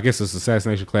 Oh, I guess it's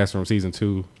Assassination Classroom Season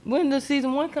 2. When does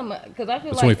Season 1 come out? Because I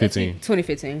feel 2015.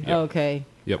 2015. Yep. Okay.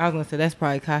 Yep. I was gonna say that's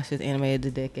probably Kasha's anime of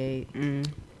the decade.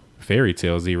 Fairy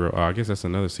Tail Zero. I guess that's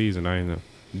another season. I ain't know.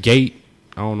 Gate.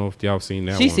 I don't know if y'all seen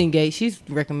that. She's one. seen Gate. She's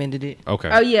recommended it. Okay.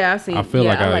 Oh yeah, I've seen. I feel yeah,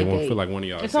 like I Gate. feel like one of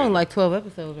y'all. It's only like 12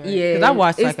 episodes, right? Yeah, because I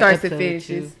watched it like starts an and episode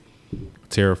finishes.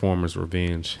 Terraformers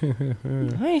Revenge.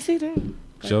 I ain't see that.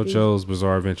 JoJo's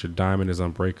Bizarre Adventure. Diamond is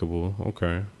Unbreakable.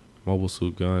 Okay. Mobile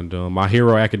Suit Gundam. My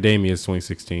Hero Academia is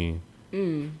 2016.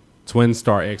 Twin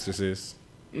Star Exorcist.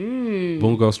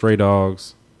 Bungo Stray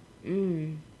Dogs.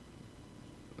 It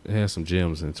had some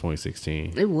gems in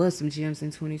 2016. It was some gems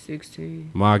in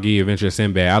 2016. Magi Adventure of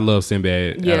Sinbad. I love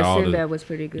Sinbad. Yeah, Sinbad was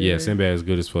pretty good. Yeah, Sinbad is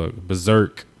good as fuck.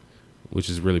 Berserk, which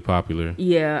is really popular.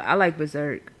 Yeah, I like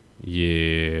Berserk.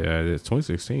 Yeah,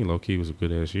 2016 low key was a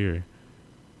good ass year.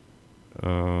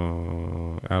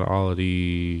 Out of all of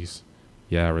these,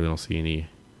 yeah, I really don't see any.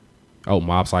 Oh,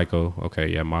 Mob Psycho. Okay,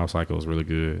 yeah, Mob Psycho is really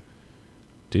good.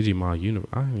 Digimon Universe.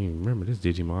 I don't even remember this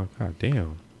Digimon. God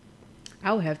damn.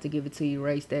 I would have to give it to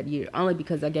Erased that year, only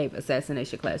because I gave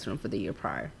Assassination Classroom for the year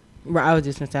prior. Right, I was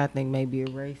just gonna say I think maybe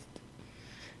Erased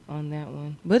on that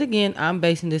one. But again, I'm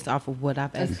basing this off of what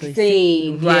I've actually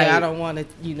seen. Right. Yeah, I don't want to,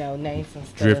 name some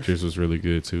stuff. Drifters was really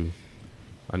good too.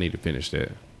 I need to finish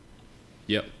that.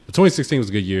 Yep. 2016 was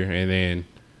a good year, and then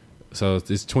so it's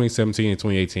 2017 and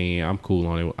 2018. I'm cool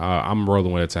on it. I'm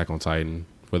rolling with Attack on Titan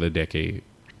for the decade.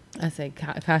 I say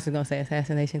Kasha's gonna say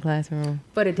Assassination Classroom.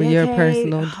 For the decade, your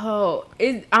personal.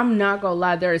 I'm not gonna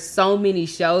lie. There are so many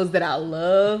shows that I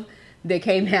love that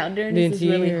came out during this. It's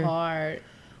really hard.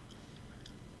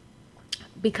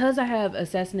 Because I have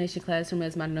Assassination Classroom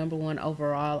as my number one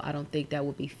overall, I don't think that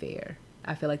would be fair.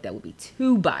 I feel like that would be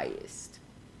too biased.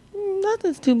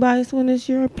 Nothing's too biased when it's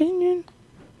your opinion.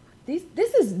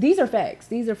 These are facts.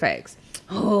 These are facts.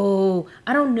 Oh,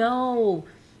 I don't know.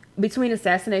 Between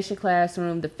Assassination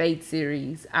Classroom, the Fate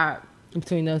series,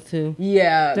 between those two,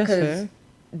 yeah, because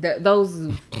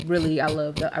those really, I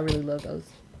really love those.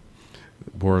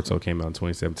 Boruto came out in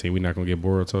 2017. We're not gonna get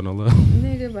Boruto no love.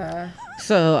 Nigga, bye.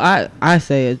 So I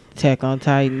say Attack on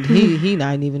Titan. He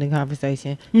not even in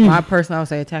conversation. My personal, I would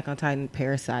say Attack on Titan,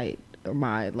 Parasite, or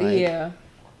yeah.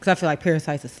 Because I feel like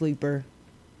Parasite's a sleeper.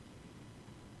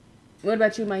 What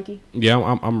about you, Mikey? Yeah,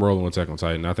 I'm rolling with Attack on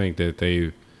Titan. I think that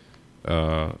they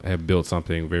have built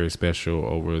something very special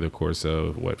over the course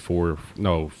of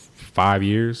 5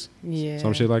 years. Yeah,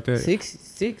 some shit like that.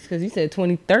 Six, because you said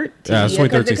 2013. Yeah, it's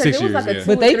 2013. 6 years. Like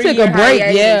but they took a break.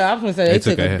 Hiatus. Yeah, I was gonna say they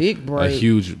took a big break. A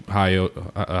huge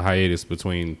hiatus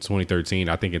between 2013.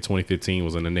 I think in 2015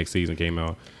 was when the next season came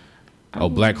out. Oh,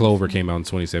 Black Clover came out in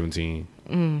 2017.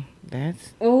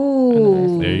 That's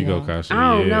Ooh. There you go, Kasha.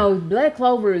 I don't Yeah. know. Black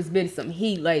Clover has been some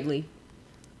heat lately.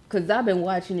 Because I've been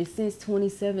watching it since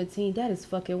 2017. That is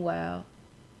fucking wild.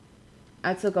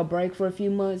 I took a break for a few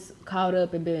months, caught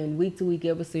up, and been week to week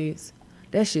ever since.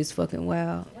 That shit's fucking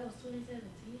wild. That was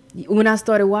 2017. When I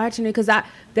started watching it, because that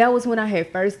was when I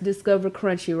had first discovered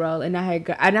Crunchyroll. And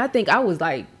I think I was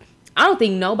like, I don't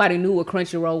think nobody knew what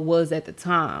Crunchyroll was at the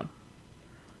time.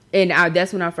 And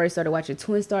that's when I first started watching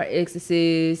Twin Star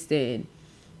Exorcist and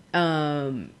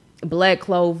Black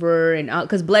Clover, and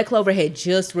because Black Clover had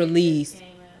just released.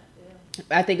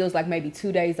 I think it was like maybe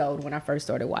 2 days old when I first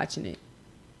started watching it.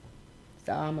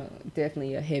 So I'm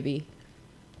definitely a heavy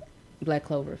Black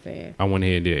Clover fan. I went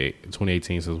ahead and did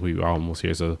 2018 since we were almost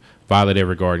here. So Violet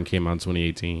Evergarden came out in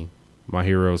 2018. My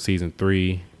Hero Season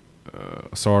 3.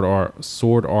 Sword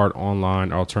Art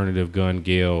Online. Alternative Gun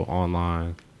Gale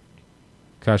Online.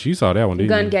 Gosh, you saw that one, didn't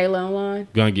Gun you? Gala Online?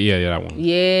 Yeah, that one.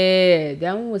 Yeah,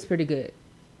 that one was pretty good.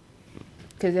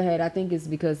 Because I think it's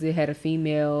because it had a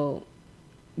female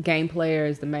game player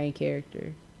as the main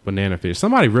character. Banana Fish.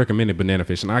 Somebody recommended Banana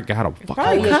Fish, and I got a fuck.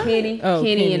 Oh, yeah, Kenny. Oh,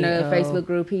 Kenny in the Kenny, Facebook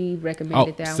group, he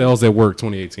recommended that one. Cells at Work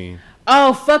 2018.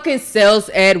 Oh, fucking Cells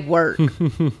at Work.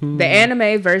 The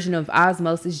anime version of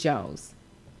Osmosis Jones.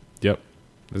 Yep.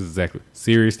 This is exactly.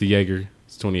 Sirius the Jaeger.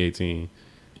 It's 2018.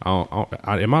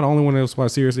 Am I the only one that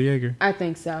watched Sirius the Jaeger? I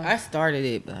think so. I started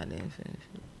it, but I didn't finish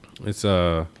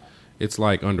it. It's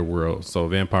like Underworld, so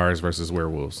vampires versus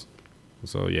werewolves.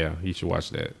 So yeah, you should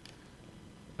watch that.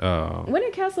 When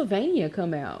did Castlevania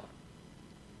come out?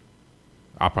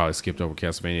 I probably skipped over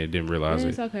Castlevania, didn't realize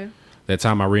It's it. okay. That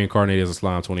time I reincarnated as a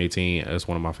slime 2018. That's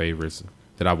one of my favorites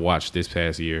that I've watched this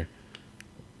past year.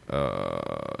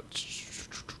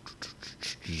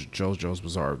 JoJo's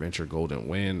Bizarre Adventure, Golden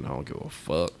Wind. I don't give a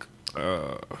fuck.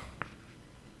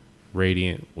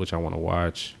 Radiant, which I want to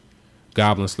watch.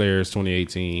 Goblin Slayers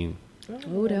 2018.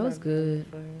 Oh, that was good.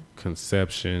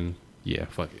 Conception. Yeah,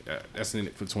 fuck it. That's in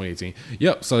it for 2018.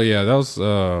 Yep. So yeah, that was.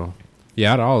 Out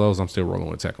of all those, I'm still rolling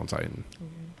with Attack on Titan.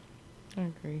 I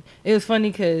agree. It was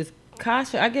funny because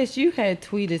Kasha, I guess you had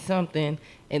tweeted something,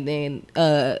 and then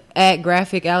at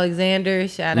Graphic Alexander,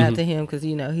 shout out to him because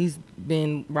he's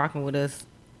been rocking with us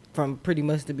from pretty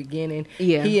much the beginning.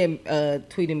 Yeah. He had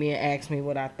tweeted me and asked me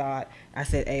what I thought. I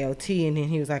said AOT, and then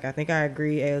he was like, I think I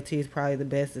agree. AOT is probably the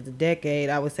best of the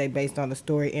decade. I would say based on the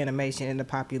story, animation, and the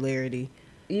popularity.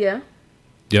 Yeah.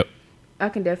 Yep. I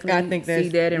can definitely see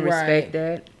that and respect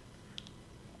that.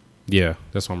 Yeah,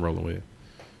 that's what I'm rolling with.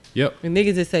 Yep. And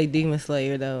niggas that say Demon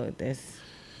Slayer though, that's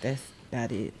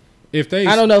not it.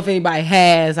 I don't know if anybody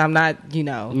has. I'm not,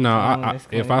 No,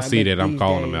 if I see that, I'm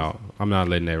calling them out. I'm not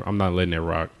letting that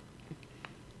rock.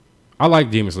 I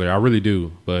like Demon Slayer, I really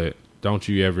do, but don't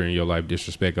you ever in your life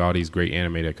disrespect all these great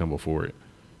anime that come before it.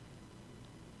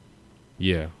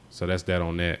 Yeah, so that's that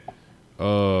on that.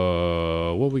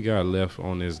 What we got left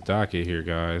on this docket here,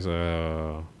 guys?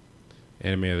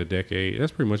 Anime of the decade.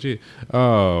 That's pretty much it.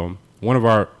 One of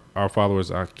our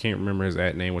followers, I can't remember his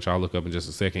 @ name, which I'll look up in just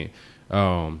a second.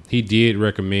 He did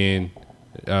recommend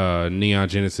Neon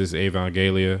Genesis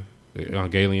Evangelion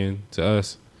to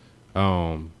us.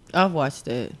 I've watched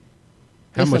it.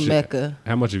 How It's much? a mecha.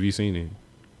 How much have you seen it?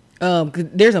 'Cause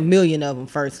there's a million of them.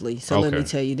 Firstly, so let me Okay.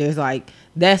 tell you, there's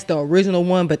that's the original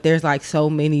one, but there's so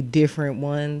many different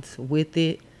ones with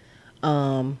it.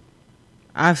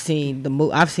 I've seen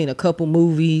a couple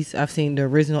movies. I've seen the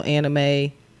original anime,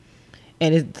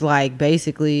 and it's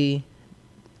basically,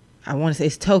 I want to say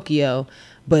it's Tokyo,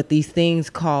 but these things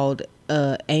called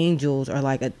angels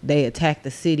are they attack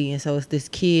the city, and so it's this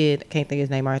kid, I can't think of his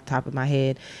name off the top of my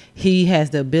head. He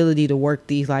has the ability to work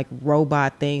these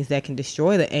robot things that can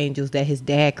destroy the angels that his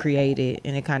dad created,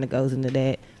 and it kind of goes into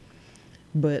that.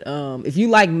 But if you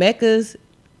like mechas,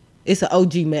 it's an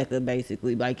OG mecha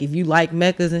basically. If you like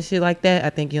mechas and shit like that, I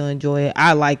think you'll enjoy it.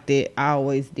 I liked it. I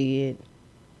always did.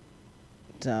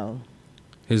 So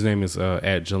His name is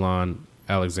at Jelon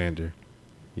Alexander.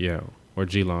 Yeah, or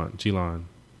Jelon.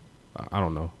 I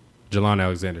don't know. Jelon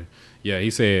Alexander. Yeah, he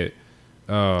said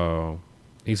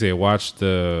watch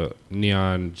the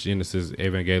Neon Genesis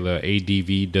Evangelion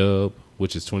ADV dub,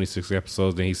 which is 26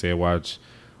 episodes. Then he said watch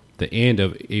the end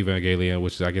of Evangelion,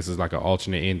 which I guess is like an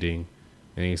alternate ending.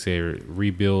 And he said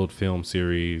rebuild film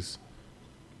series.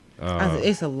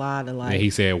 it's a lot of And he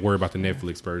said worry about the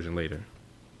Netflix version later.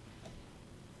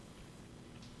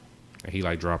 And he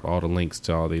dropped all the links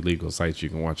to all the illegal sites you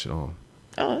can watch it on.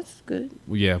 Oh, that's good.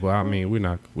 Yeah, but I mean, we're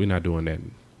not doing that.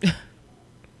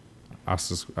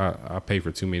 I pay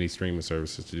for too many streaming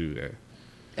services to do that.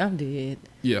 I did.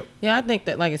 Yep. Yeah, I think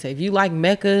that, like I said, if you like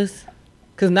mechas,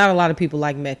 Because not a lot of people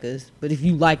like mechas. But if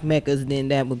you like mechas, then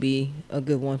that would be a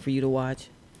good one for you to watch.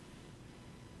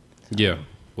 Yeah.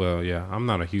 Well, yeah. I'm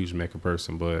not a huge mecha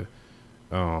person, but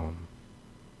I'll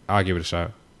give it a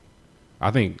shot. I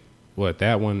think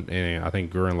that one and I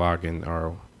think Gurren Lagann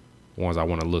are ones I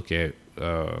want to look at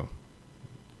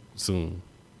soon.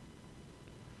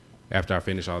 After I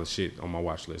finish all the shit on my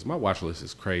watch list. My watch list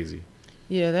is crazy.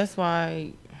 Yeah, that's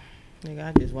why nigga,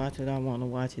 I just watch what I want to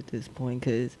watch at this point,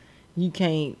 because you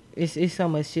can't. It's so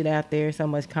much shit out there, so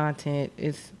much content.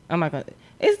 It's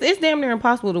damn near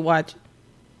impossible to watch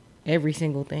every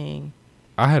single thing.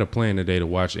 I had a plan today to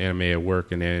watch anime at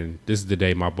work, and then this is the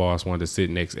day my boss wanted to sit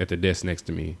at the desk next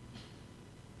to me.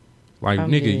 Like,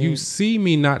 nigga, you see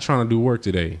me not trying to do work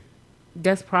today.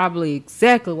 That's probably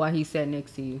exactly why he sat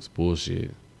next to you. It's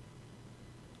bullshit.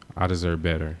 I deserve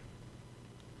better.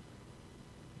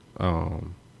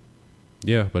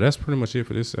 Yeah, but that's pretty much it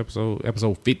for this episode.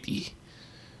 Episode 50.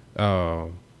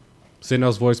 Send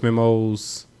those voice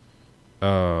memos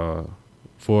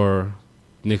for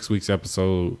next week's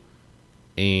episode.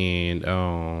 And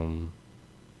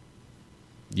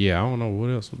yeah, I don't know what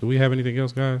else. Do we have anything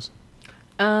else, guys?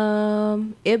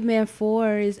 Ip Man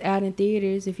 4 is out in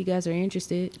theaters if you guys are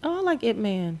interested. Oh, I like Ip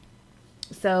Man.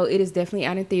 So it is definitely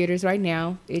out in theaters right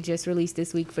now. It just released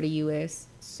this week for the US.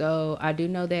 So I do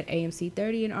know that AMC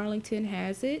 30 in Arlington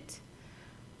has it.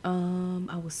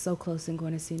 I was so close in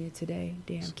going to see it today.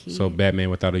 Damn kid. So Batman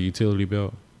without a utility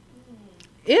belt?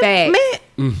 Ip Facts.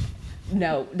 Man.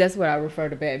 No, that's what I refer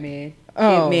to Batman.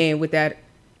 Oh. Ip Man with that.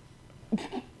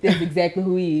 That's exactly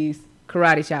who he is.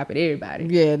 Karate chop at everybody.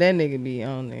 Yeah, that nigga be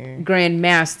on there.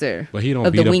 Grandmaster. But he don't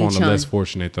of beat the up Wing on the Chun. less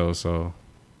fortunate, though, so.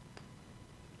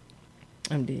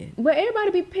 I'm dead. But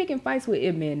everybody be picking fights with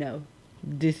Ip Man, though.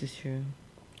 This is true.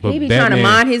 But He be trying to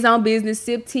mind his own business,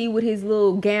 sip tea with his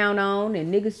little gown on,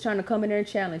 and niggas trying to come in there and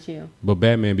challenge him. But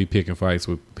Batman be picking fights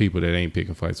with people that ain't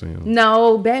picking fights with him.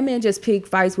 No, Batman just pick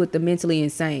fights with the mentally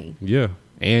insane. Yeah.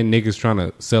 And niggas trying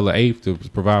to sell an eighth to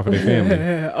provide for their family.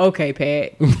 Okay,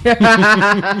 Pat.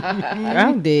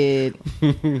 I'm dead.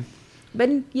 But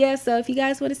yeah, so if you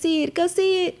guys want to see it, go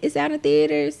see it. It's out in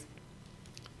theaters.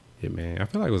 Yeah, man. I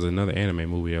feel like it was another anime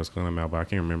movie that was coming out, but I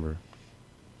can't remember.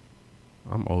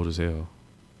 I'm old as hell.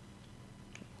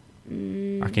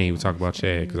 I can't even talk about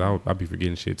Chad because I'll be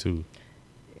forgetting shit too.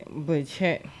 But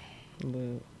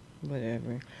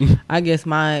whatever. I guess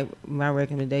my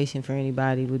recommendation for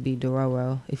anybody would be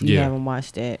Dororo. If you haven't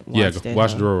watched that, watch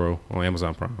Dororo on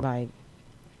Amazon Prime. Like,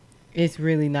 it's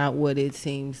really not what it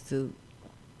seems to.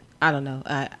 I don't know.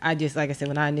 I just, like I said,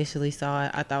 when I initially saw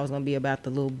it, I thought it was gonna be about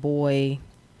the little boy,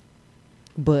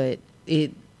 but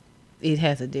it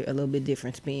has a little bit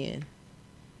different spin.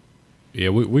 Yeah,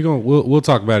 we'll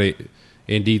talk about it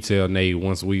in detail, Nate,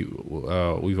 once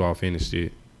we've all finished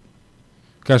it.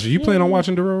 Kasha, you plan on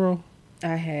watching Dororo?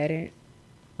 I hadn't.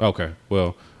 Okay,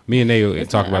 well, me and Nate will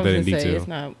talk about that in detail. It's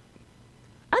not.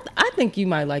 I think you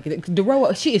might like it.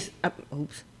 Dororo, she is.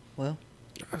 Oops. Well,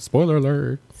 spoiler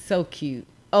alert. So cute.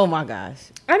 Oh my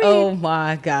gosh. I mean, oh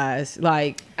my gosh.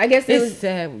 Like, I guess it's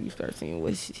sad when you start seeing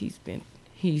what he's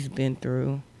been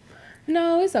through.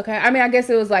 No, it's okay. I mean, I guess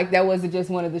it was like that wasn't just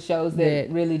one of the shows that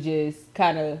really just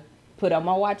kind of put on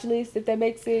my watch list, if that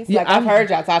makes sense. Yeah, like I've heard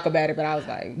y'all talk about it, but I was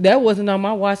like, that wasn't on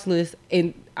my watch list,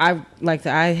 and I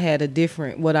had a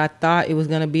different what I thought it was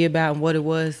gonna be about and what it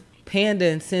was. Panda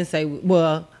and Sensei.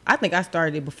 Well, I think I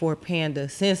started it before Panda.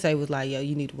 Sensei was like, "Yo,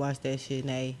 you need to watch that shit."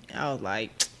 And I was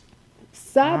like,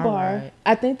 sidebar. Right.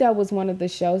 I think that was one of the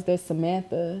shows that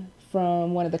Samantha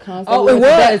from one of the concerts. Oh, it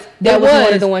was. That was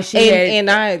one of the ones she had.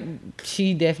 And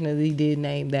she definitely did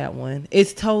name that one.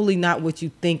 It's totally not what you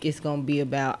think it's gonna be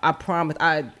about. I promise.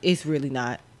 It's really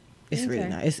not. It's really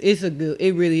not. It's a good.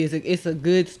 It really is. It's a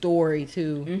good story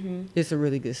too. Mm-hmm. It's a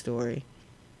really good story.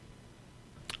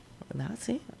 That's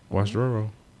it. Watch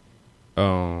Dororo.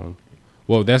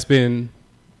 Well, that's been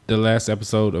the last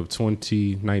episode of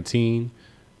 2019.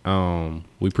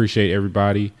 We appreciate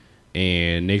everybody.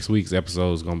 And next week's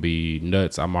episode is going to be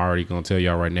nuts. I'm already going to tell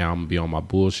y'all right now I'm going to be on my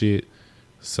bullshit.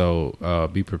 So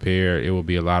be prepared. It will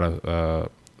be a lot of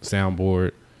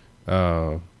soundboard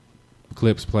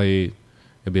clips played.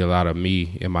 It'll be a lot of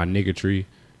me and my niggatry.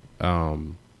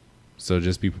 So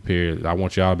just be prepared. I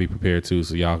want y'all to be prepared too,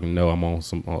 so y'all can know I'm on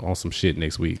some shit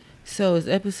next week. So is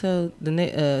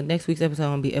next week's episode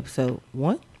going to be episode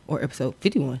 1 or episode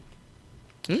 51?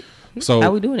 So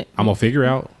how we doing it? I'm going to figure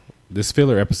out this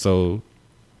filler episode.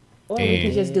 Or we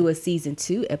could just do a season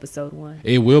 2, episode 1.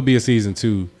 It will be a season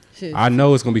 2. I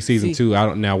know it's gonna be season 2. I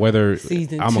don't now whether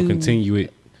I'm gonna continue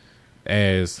it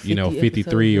as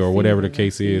 53 or whatever the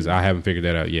case is. I haven't figured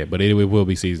that out yet, but it will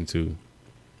be season 2.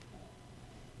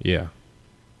 Yeah.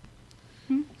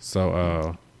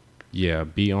 So, yeah,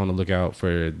 be on the lookout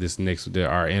for this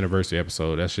our anniversary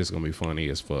episode. That's just gonna be funny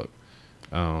as fuck.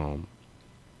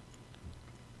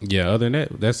 Yeah, other than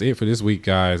that, that's it for this week,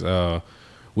 guys.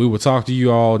 We will talk to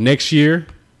you all next year.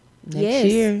 Next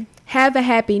year. Have a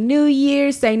happy new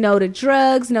year. Say no to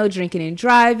drugs, no drinking and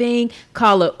driving.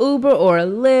 Call a Uber or a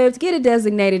Lyft. Get a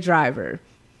designated driver.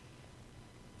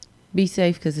 Be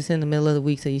safe because it's in the middle of the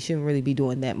week, so you shouldn't really be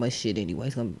doing that much shit anyway.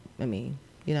 It's gonna, I mean,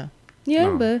 you know. Yeah,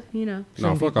 No. but, you know.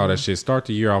 No, fuck all that shit. Start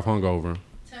the year off hungover.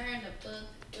 Turn the fuck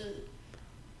up.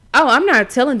 Oh, I'm not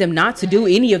telling them not to do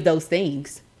any of those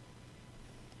things.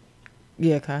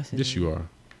 Yeah, caution. Yes, you are.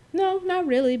 No, not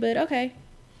really, but okay.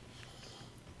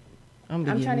 I'm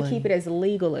trying to keep it as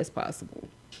legal as possible.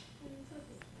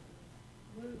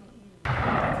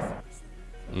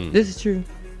 This is true.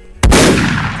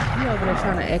 You over there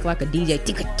trying to act like a DJ.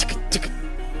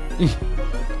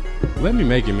 Let me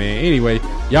make it, man. Anyway,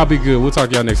 y'all be good. We'll talk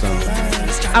to y'all next time.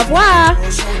 Au revoir.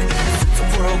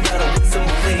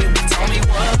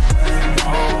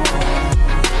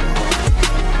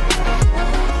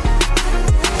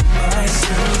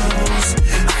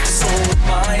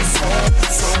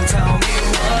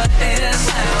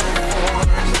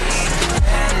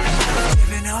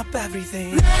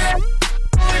 Everything